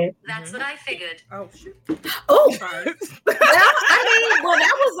that shit. That's what I figured. Oh, shoot. Oh, sorry.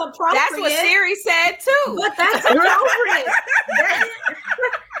 That was appropriate. That's what Siri said too. But that's appropriate.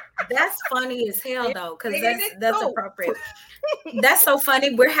 That's funny as hell, though, because that's appropriate. That's so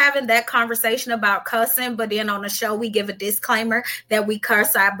funny. We're having that conversation about cussing, but then on the show we give a disclaimer that we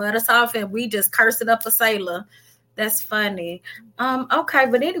curse our butters off, and we just curse it up a sailor. That's funny. Okay,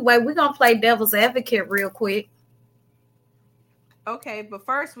 but anyway, we're gonna play devil's advocate real quick. Okay, but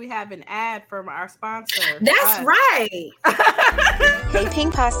first we have an ad from our sponsor. That's right. Hey,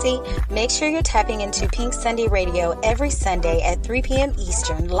 Pink Posse, make sure you're tapping into Pink Sunday Radio every Sunday at 3 p.m.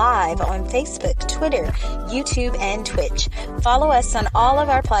 Eastern, live on Facebook, Twitter, YouTube, and Twitch. Follow us on all of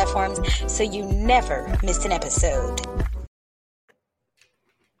our platforms so you never miss an episode.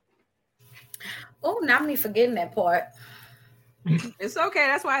 Oh, not me forgetting that part. It's okay.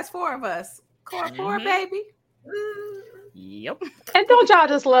 That's why it's 4 of us. Core 4, baby. Yep. And don't y'all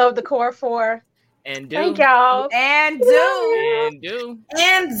just love the core 4? And do. Thank y'all. And do. And do.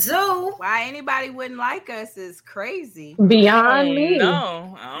 And do. Why anybody wouldn't like us is crazy. Beyond me.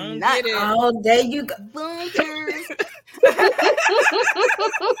 No, I don't get it. Oh, there you go.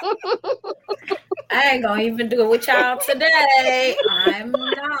 I ain't gonna even do it with y'all today. I'm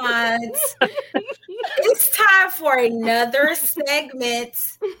not. It's time for another segment.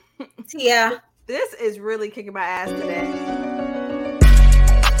 Tia. This is really kicking my ass today.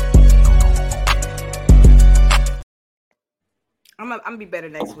 I'm gonna be better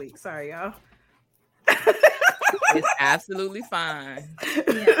next week. Sorry, y'all. It's absolutely fine.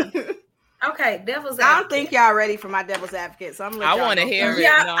 Yeah. Okay, devil's advocate. I don't think y'all ready for my devil's advocate, so I'm gonna let I want to hear it.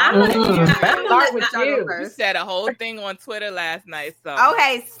 Yeah, no, I'm gonna start with you. You said a whole thing on Twitter last night. So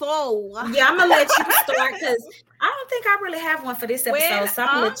okay, so yeah, I'm gonna let you start because I don't think I really have one for this episode, so I'm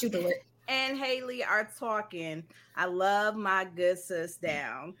gonna let you do it. And Haley are talking. I love my good sis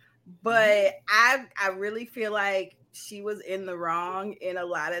down, but I really feel like she was in the wrong in a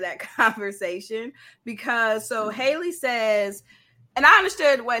lot of that conversation because Haley says, and I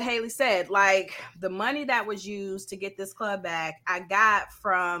understood what Haley said, like the money that was used to get this club back, I got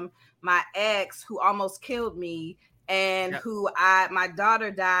from my ex who almost killed me and who my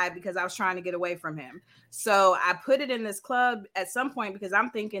daughter died because I was trying to get away from him. So I put it in this club at some point because I'm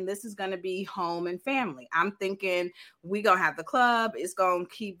thinking this is going to be home and family. I'm thinking we going to have the club. It's going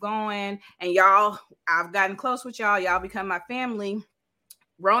to keep going. And y'all, I've gotten close with y'all. Y'all become my family.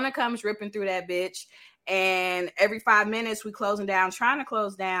 Rona comes ripping through that bitch. And every 5 minutes we trying to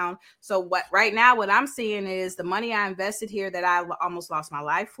close down. So right now what I'm seeing is the money I invested here that I almost lost my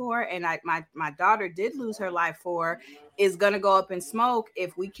life for, and my daughter did lose her life for, is going to go up in smoke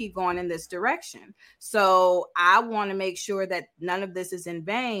if we keep going in this direction. So I want to make sure that none of this is in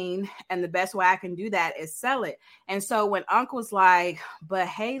vain. And the best way I can do that is sell it. And so when Uncle was like, but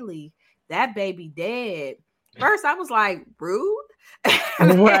Haley, that baby dead. First I was like, rude.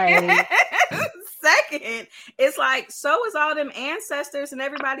 Right. Second, it's like, so is all them ancestors and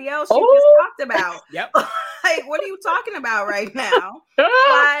everybody else you just talked about. Yep. Like, what are you talking about right now?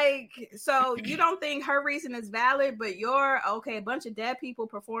 Like, so you don't think her reason is valid, but a bunch of dead people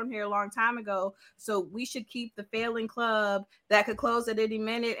performed here a long time ago. So we should keep the failing club that could close at any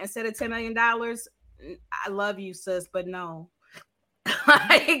minute instead of $10 million. I love you, sis, but no.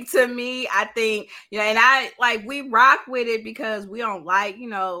 Like, to me, I think, and I like, we rock with it because we don't like,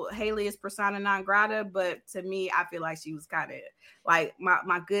 Haley is persona non grata, but to me, I feel like she was kind of like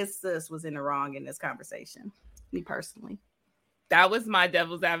my good sis was in the wrong in this conversation, me personally. That was my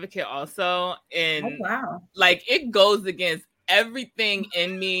devil's advocate also. And like, it goes against everything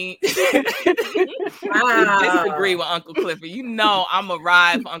in me. Wow. Disagree with Uncle Clifford. I'm a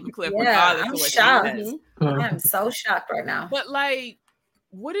ride for Uncle Clifford. Yeah, I'm shocked. Mm-hmm. I'm so shocked right now. But like,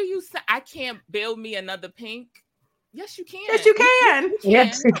 what are you saying? I can't build me another Pink. Yes, you can. Yes, you can.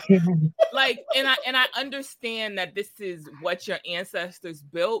 Yes, you can. Like, and I understand that this is what your ancestors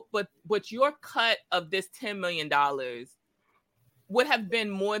built, but your cut of this $10 million would have been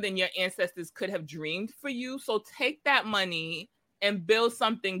more than your ancestors could have dreamed for you. So take that money and build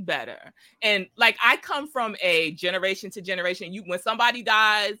something better. And like, I come from a generation to generation. When somebody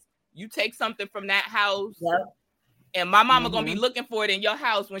dies, you take something from that house. Yep. And my mama gonna be looking for it in your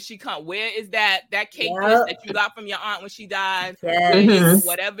house when she come. Where is that cake that you got from your aunt when she died? Yes.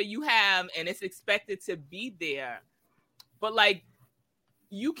 Whatever you have, and it's expected to be there. But like,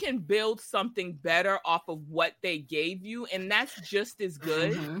 you can build something better off of what they gave you, and that's just as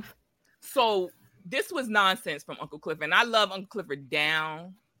good. Mm-hmm. So this was nonsense from Uncle Clifford, and I love Uncle Clifford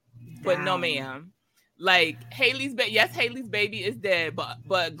down. But no, ma'am. Like, Haley's baby is dead,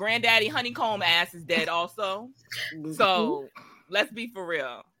 but Granddaddy Honeycomb ass is dead also. So let's be for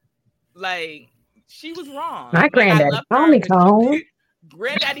real. Like, she was wrong. My Granddaddy Honeycomb.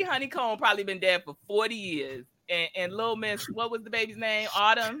 Granddaddy Honeycomb probably been dead for 40 years. And Lil Miss, what was the baby's name?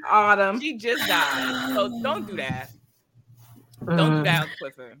 Autumn. She just died. So don't do that. Don't do that,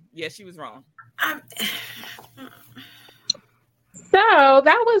 Clifford. Yeah, she was wrong. So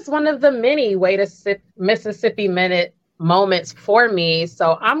that was one of the many Way to Sip Mississippi Minute moments for me.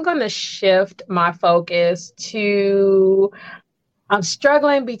 So I'm going to shift my focus to, I'm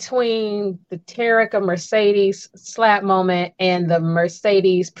struggling between the Tanika Mercedes slap moment and the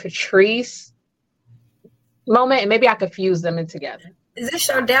Mercedes Patrice moment. And maybe I could fuse them in together. Is this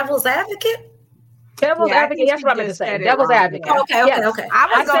your devil's advocate? Devil's advocate. That's what I meant to say. Devil's advocate. Okay.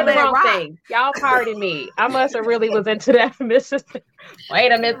 I said the wrong thing. Y'all pardon me. I must have really was into that Mississippi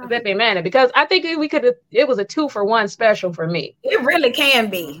Minute because I think we could have. It was a 2-for-1 special for me. It really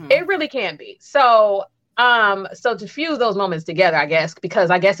can be. It really can be. So to fuse those moments together, I guess, because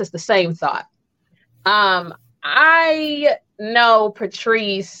I guess it's the same thought. I know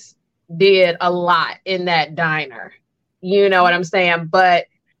Patrice did a lot in that diner. You know what I'm saying? But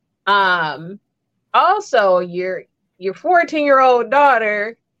also your 14-year-old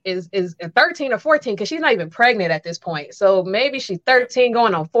daughter is 13 or 14 because she's not even pregnant at this point. So maybe she's 13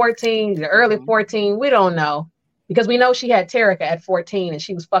 going on 14, the early 14. We don't know because we know she had Tanika at 14 and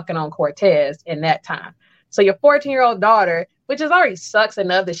she was fucking on Cortez in that time. So your 14-year-old daughter, which is already sucks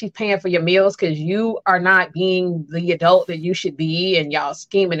enough that she's paying for your meals because you are not being the adult that you should be and y'all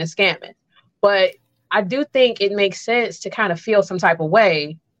scheming and scamming. But I do think it makes sense to kind of feel some type of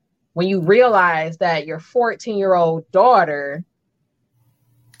way when you realize that your 14-year-old daughter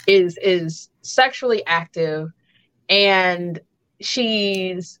is sexually active and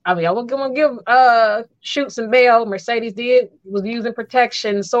she's, I mean, I'm gonna give Shoots and bail. Mercedes was using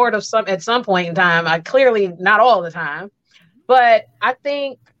protection sort of at some point in time. I clearly not all the time, but I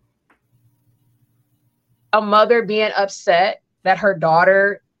think a mother being upset that her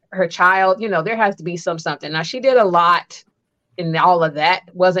daughter, her child, you know, there has to be something. Now she did a lot in all of that,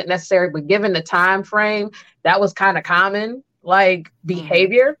 wasn't necessary, but given the time frame, that was kind of common like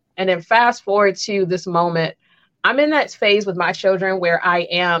behavior. And then fast forward to this moment, I'm in that phase with my children where I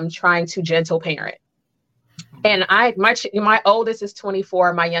am trying to gentle parent. And my oldest is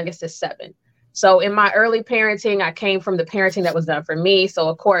 24, my youngest is 7. So in my early parenting, I came from the parenting that was done for me. So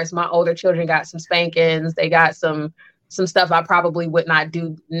of course, my older children got some spankings. They got some stuff I probably would not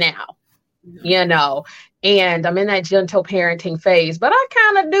do now, you know. And I'm in that gentle parenting phase, but I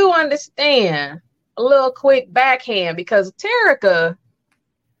kind of do understand a little quick backhand because Tanika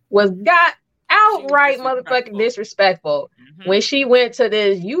got outright motherfucking disrespectful. When she went to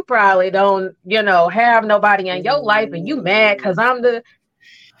this, you probably don't, you know, have nobody in your life and you mad because I'm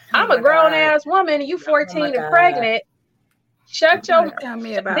a grown ass woman and you 14 and pregnant. Shut your tell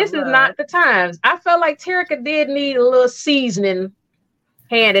me about this love. Is not the times. I felt like Tanika did need a little seasoning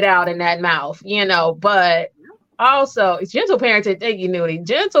handed out in that mouth, you know, but also it's gentle parenting. Thank you, Nudie.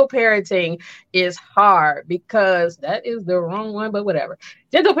 Gentle parenting is hard because that is the wrong one, but whatever.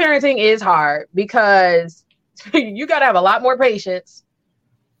 Gentle parenting is hard because you got to have a lot more patience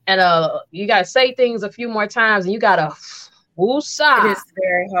and you got to say things a few more times and you got to woosah. It is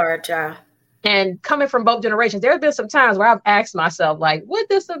very hard, y'all. And coming from both generations, there's been some times where I've asked myself, like, would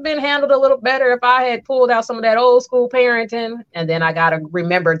this have been handled a little better if I had pulled out some of that old school parenting? And then I got to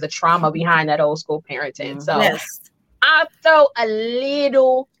remember the trauma behind that old school parenting. So yes. I throw a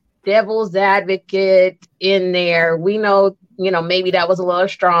little devil's advocate in there. We know, you know, maybe that was a little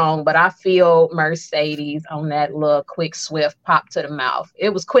strong, but I feel Mercedes on that little quick, swift pop to the mouth. It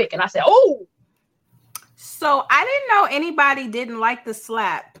was quick. And I said, oh. So I didn't know anybody didn't like the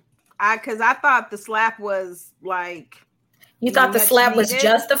slap. Because I thought the slap was like. You thought the slap was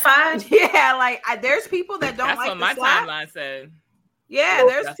justified? Yeah, like there's people that don't like the slap. That's what my timeline said. Yeah,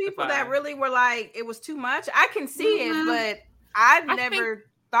 there's people that really were like, it was too much. I can see it, but I never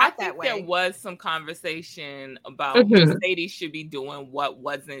thought that way. There was some conversation about Mercedes should be doing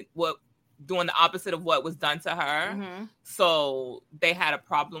doing the opposite of what was done to her. So they had a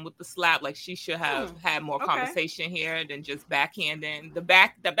problem with the slap. Like she should have had more conversation here than just backhanding. The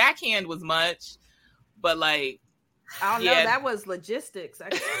backhand was much, but like I don't know. That was logistics.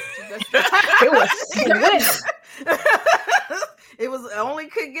 It was. It was only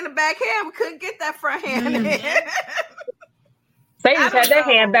could get a backhand, we couldn't get that front hand in. Sadie's had that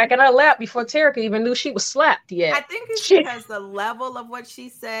hand back in her lap before Tanika even knew she was slapped yet. I think it's because the level of what she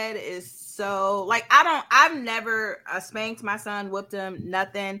said is so like I've never spanked my son, whooped him,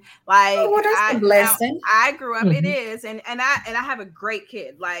 nothing. Like that's a blessing. I grew up, it is, and I have a great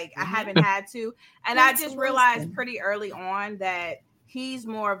kid. Like I haven't had to, and I just realized pretty early on that he's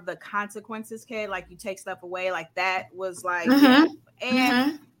more of the consequences kid. Like you take stuff away, like that was like,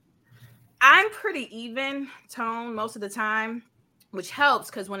 and I'm pretty even tone most of the time. Which helps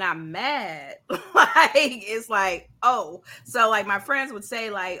because when I'm mad, like it's like, oh, so like my friends would say,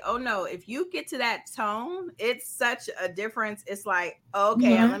 like, oh no, if you get to that tone, it's such a difference. It's like,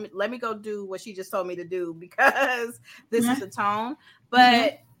 okay, let me go do what she just told me to do because this is the tone.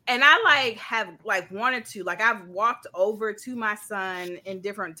 But and I have wanted to, like I've walked over to my son in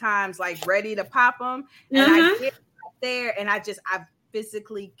different times, like ready to pop him, and I get there, and I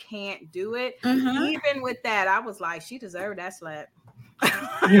physically can't do it. Even with that, I was like, she deserved that slap.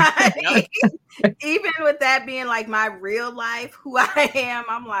 Even with that being like my real life, who I am,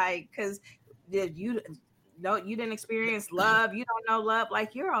 I'm like, because you didn't experience love, you don't know love,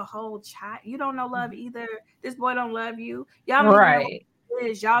 like you're a whole child, you don't know love either. This boy don't love you. Y'all don't know what it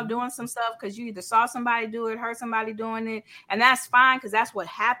is. Y'all doing some stuff because you either saw somebody do it, heard somebody doing it, and that's fine because that's what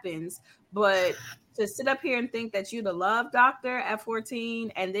happens. But to sit up here and think that you're the love doctor at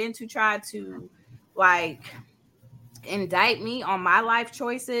 14, and then to try to like indict me on my life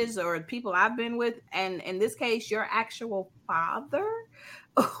choices or people I've been with, and in this case your actual father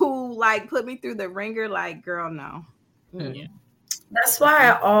who like put me through the ringer, like, girl, no. Yeah. That's why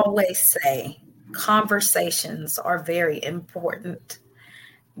I always say conversations are very important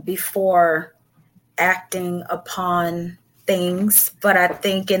before acting upon things. But I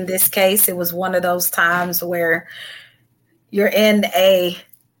think in this case it was one of those times where you're in a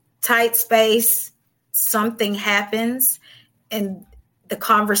tight space, something happens, and the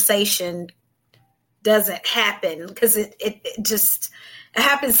conversation doesn't happen because it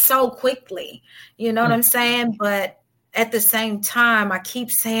happens so quickly. You know what I'm saying? But at the same time, I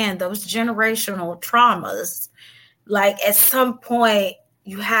keep saying those generational traumas, like at some point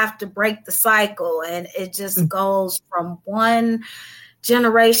you have to break the cycle, and it just goes from one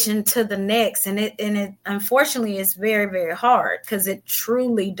generation to the next, and it unfortunately is very, very hard because it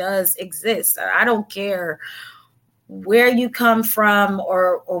truly does exist. I don't care where you come from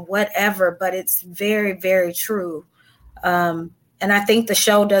or whatever, but it's very, very true. And I think the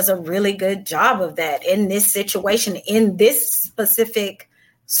show does a really good job of that in this situation, in this specific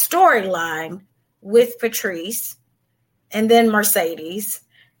storyline with Patrice and then Mercedes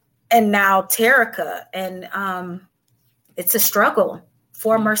and now Tanika. And it's a struggle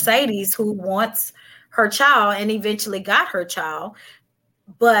for Mercedes, who wants her child and eventually got her child,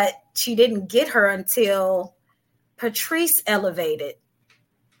 but she didn't get her until Patrice elevated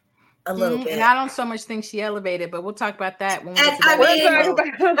a little bit. And I don't so much think she elevated, but we'll talk about that when we get to I that.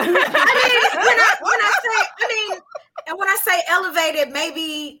 when I say elevated,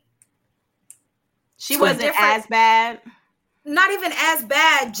 maybe she wasn't as bad. Not even as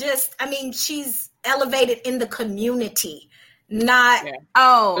bad. Just, I mean, she's elevated in the community. Not. Yeah.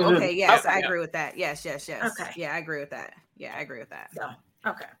 Oh, okay. Yes, I agree with that. Yes. Okay. Yeah, I agree with that. So,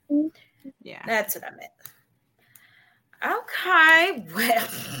 okay. Yeah, that's what I meant. Okay. Well,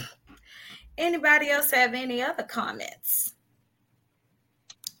 anybody else have any other comments?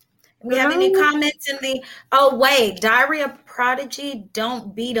 We have any comments in the? Oh wait, Diary of Prodigy.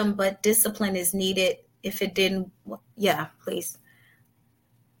 Don't beat them, but discipline is needed. If it didn't, yeah, please.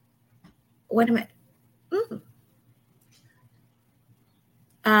 Wait a minute.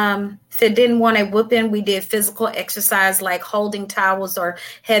 If it didn't want a whooping, we did physical exercise like holding towels or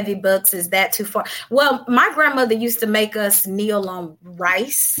heavy books. Is that too far? Well, my grandmother used to make us kneel on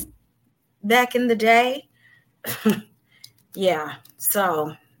rice back in the day. Yeah.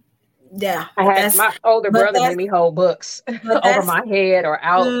 So, yeah. I had my older brother made me hold books over my head or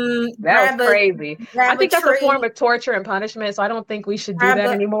out. That was crazy. I think that's a form of torture and punishment, so I don't think we should do that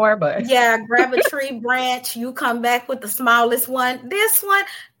anymore. But yeah, grab a tree branch. You come back with the smallest one. This one.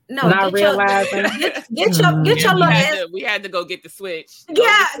 No, not realizing. Get your little ass. We had to go get the switch. Go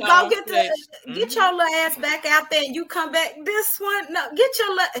get your little ass back out there, and you come back. This one, no, get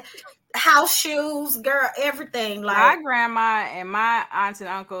your house shoes, girl, everything. Like my grandma and my aunts and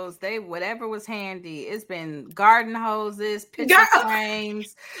uncles, they whatever was handy. It's been garden hoses, picture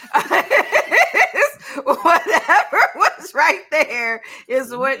frames, whatever was right there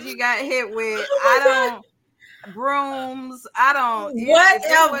is what you got hit with. Brooms.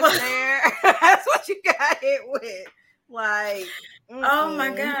 Whatever there. That's what you got hit with. Like, oh my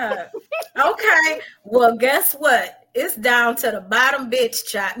God. Okay. Well, guess what? It's down to the bottom, bitch,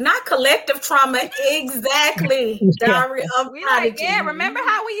 chat. Not collective trauma, exactly. Diary of Prodigy. Yeah, remember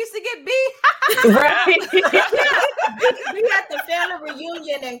how we used to get beat? Right. We got the family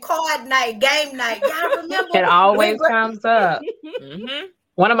reunion and card night, game night. Y'all remember? It always comes up.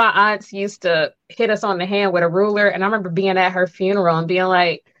 One of my aunts used to hit us on the hand with a ruler, and I remember being at her funeral and being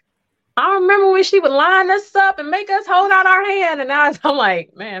like, I remember when she would line us up and make us hold out our hand, and now I'm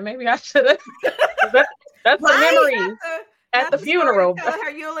like, man, maybe I should have. That's the memory at the funeral.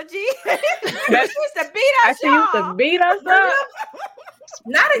 Her eulogy. She used to beat us. She used to beat us up.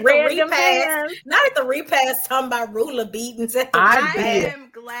 Not at the repast. Talking about ruler beatings. I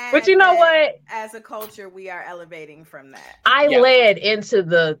am glad. But you know what? As a culture, we are elevating from that. I led into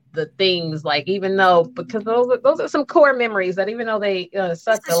the things, like, even though, because those are some core memories that even though they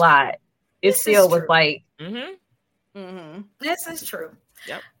sucked a lot, it still was like. This is true.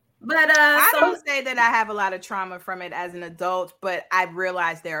 Yep. But I don't say that I have a lot of trauma from it as an adult, but I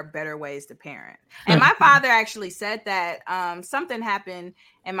realized there are better ways to parent. And my father actually said that something happened,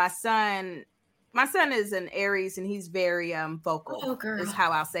 and my son is an Aries, and he's very vocal, is how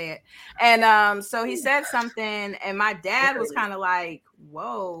I'll say it. And so he said something, and my dad was kind of like,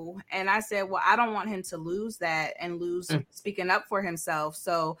 whoa. And I said, well, I don't want him to lose that and lose speaking up for himself.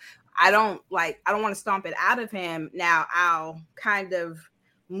 So I don't want to stomp it out of him. Now I'll kind of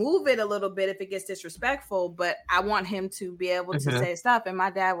move it a little bit if it gets disrespectful, but I want him to be able to say stuff. And my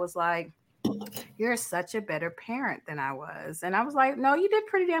dad was like, you're such a better parent than I was. And I was like, no, you did a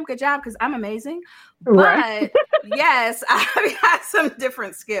pretty damn good job because I'm amazing. But yes, I got some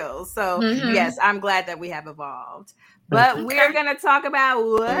different skills. So yes, I'm glad that we have evolved. But we're going to talk about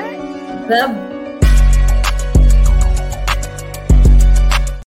what?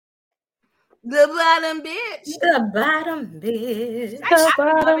 The bottom bitch. The bottom bitch. The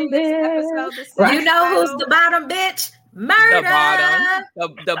bottom bitch. Right. You know who's the bottom bitch? Murda.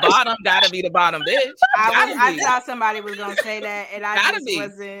 The bottom gotta be the bottom bitch. I thought somebody was gonna say that, and I just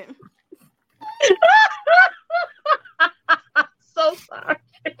wasn't. So sorry.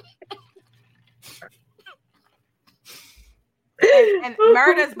 And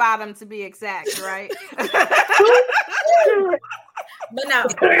Murda's bottom, to be exact, right? But no.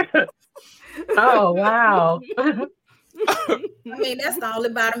 Oh wow. I mean, that's the only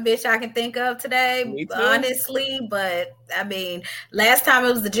bottom bitch I can think of today, honestly. But I mean, last time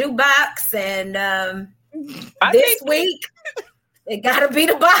it was the jukebox, and this week it gotta be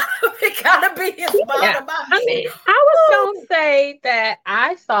the bottom. It gotta be his bottom. Yeah. I mean, I was gonna say that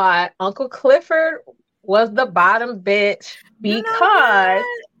I thought Uncle Clifford was the bottom bitch because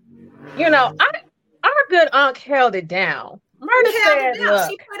our good Unc held it down. Murda said, look,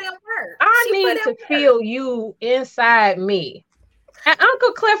 she put in work. I need to feel you inside me. And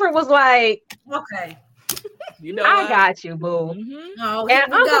Uncle Clifford was like, okay, I got you, boo. Oh,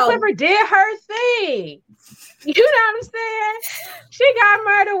 and Uncle Clifford did her thing. You know what I'm saying? She got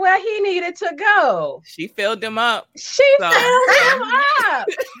Murda where he needed to go. She filled him up. Filled him up.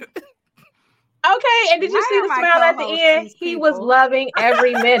 Okay, and did you see the smile at the end? He was loving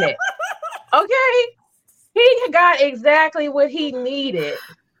every minute. Okay? He got exactly what he needed.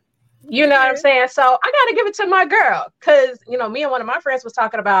 You know what I'm saying? So I got to give it to my girl. Because, me and one of my friends was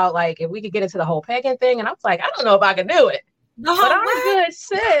talking about, like, if we could get into the whole pegging thing. And I was like, I don't know if I can do it. But I'm a good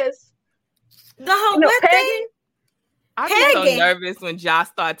sis. The whole what pegging? thing? I get so nervous when Josh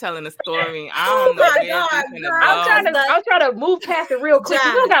started telling the story. I don't know. I'm trying to move past it real quick.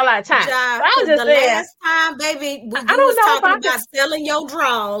 We don't got a lot of time. I was just saying. Last time, baby, we was talking about selling your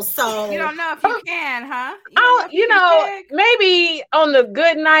draws. So you don't know if you can, huh? Maybe on the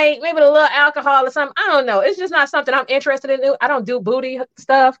good night, maybe a little alcohol or something. I don't know. It's just not something I'm interested in. I don't do booty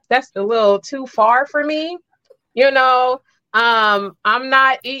stuff. That's a little too far for me. I'm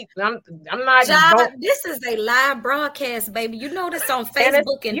not eating. I'm not. John, this is a live broadcast, baby. You know this on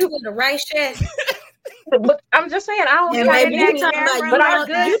Facebook and Twitter, right, Chef? But I'm just saying, I don't but our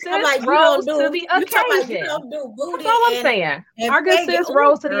good sis rose to the occasion. That's all I'm saying. Our good sis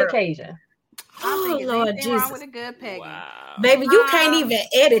rose to the occasion. Oh, Lord Jesus. Wrong with a good pegging. Wow. Baby, you can't even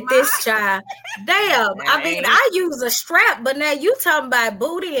edit this, child. Damn. I mean, I use a strap, but now you talking about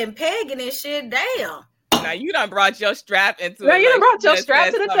booty and pegging and shit. Damn. Now you done brought your strap into it. You done brought your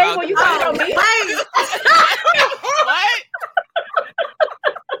strap to the table. You got it on me. What?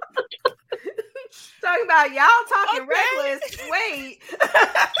 Talking about y'all talking reckless. Wait.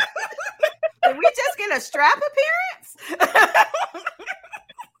 Did we just get a strap appearance?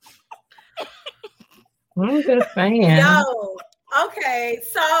 I'm just saying. No. Okay.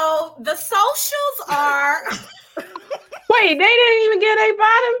 So the socials are. Wait, they didn't even get a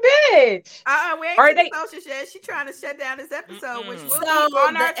bottom bitch. We ain't social yet. She's trying to shut down this episode, which will be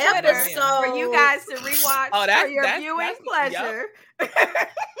on our Twitter for you guys to rewatch for your viewing pleasure. Yep.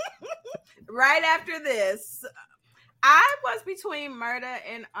 Right after this, I was between Murda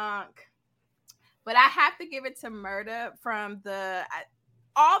and Unc, but I have to give it to Murda from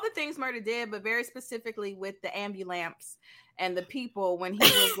all the things Murda did, but very specifically with the ambulance and the people when he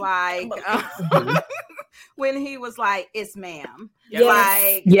was like, when he was like, "It's ma'am,"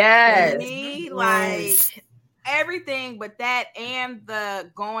 like, me, like everything, but that and the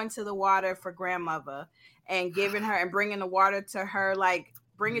going to the water for grandmother and giving her and bringing the water to her, like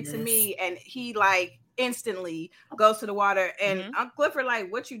bring it to me, and he like instantly goes to the water, and Uncle Clifford like,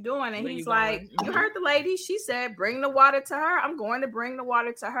 "What you doing?" And he's like, "You heard the lady. She said bring the water to her. I'm going to bring the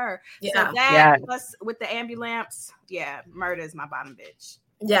water to her." Yeah. So that plus with the ambulance, Murda is my bottom bitch.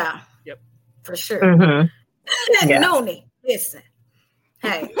 Yeah. Yep. For sure. Mm-hmm. Noonie, listen.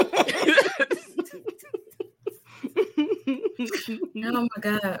 Hey. Oh my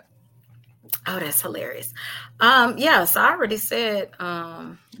God. Oh, that's hilarious. So I already said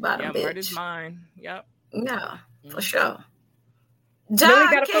bottom bitch. Murda's mine. Yep. Yeah, for sure. John,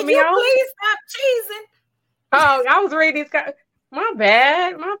 can you please stop cheesing? Oh, I was reading these guys. My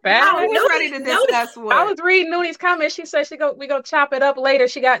bad. I was ready to discuss what. I was reading Nooney's comments. She said we gonna chop it up later.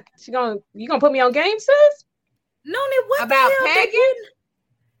 You gonna put me on game, sis? Noonie, what about pegging?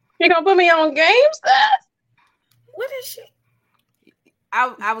 You gonna put me on game, sis? What is she?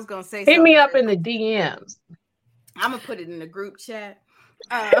 I was gonna say. Hit me up in the DMs. I'm gonna put it in the group chat.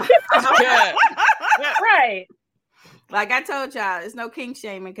 Right. Like I told y'all, it's no kink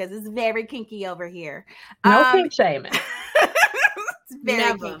shaming because it's very kinky over here. No kink shaming. It's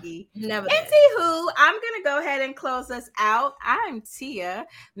very kinky. Never. Anywho, I'm gonna go ahead and close us out. I'm Tia.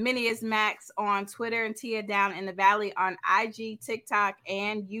 Minnie is Max on Twitter and Tia Down in the Valley on IG, TikTok,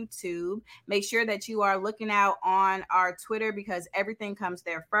 and YouTube. Make sure that you are looking out on our Twitter because everything comes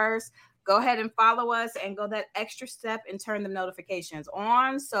there first. Go ahead and follow us and go that extra step and turn the notifications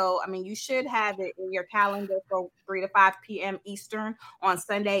on. So, I mean, you should have it in your calendar for 3 to 5 p.m. Eastern on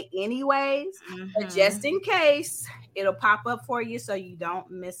Sunday anyways. But just in case, it'll pop up for you so you don't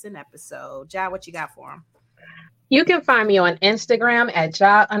miss an episode. Ja, what you got for them? You can find me on Instagram at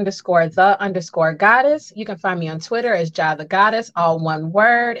ja_the_goddess. You can find me on Twitter as Ja the Goddess, all one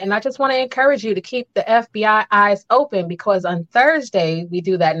word. And I just want to encourage you to keep the FBI eyes open because on Thursday, we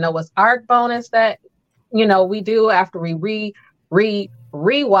do that Noah's Ark bonus that, we do after we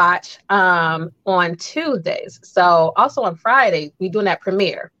rewatch on Tuesdays. So also on Friday, we doing that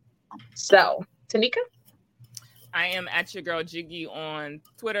premiere. So, Tanika? I am at your girl Jiggy on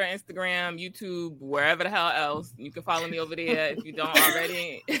Twitter, Instagram, YouTube, wherever the hell else. You can follow me over there if you don't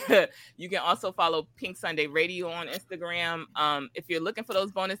already. You can also follow Pink Sunday Radio on Instagram. If you're looking for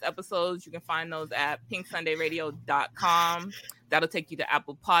those bonus episodes, you can find those at pinksundayradio.com. That'll take you to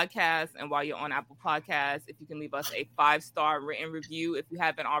Apple Podcasts. And while you're on Apple Podcasts, if you can leave us a 5-star written review, if you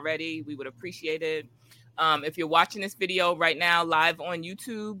haven't already, we would appreciate it. If you're watching this video right now live on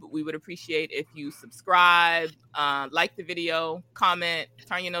YouTube, we would appreciate if you subscribe, like the video, comment,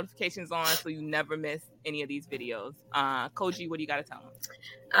 turn your notifications on so you never miss any of these videos. Kogi, what do you got to tell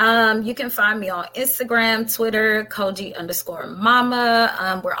them? You can find me on Instagram, Twitter,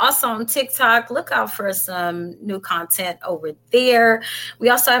 Kogi_mama. We're also on TikTok. Look out for some new content over there. We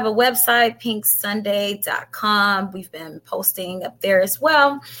also have a website, pinksunday.com. We've been posting up there as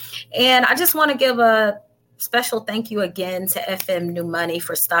well. And I just want to give a special thank you again to FM New Money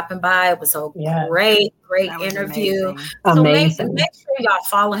for stopping by. It was a great interview. Amazing. So make sure y'all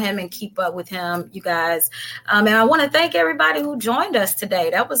follow him and keep up with him, you guys. And I want to thank everybody who joined us today.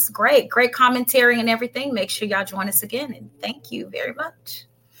 That was great commentary and everything. Make sure y'all join us again. And thank you very much.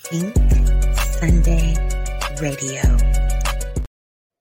 Pink Sunday Radio.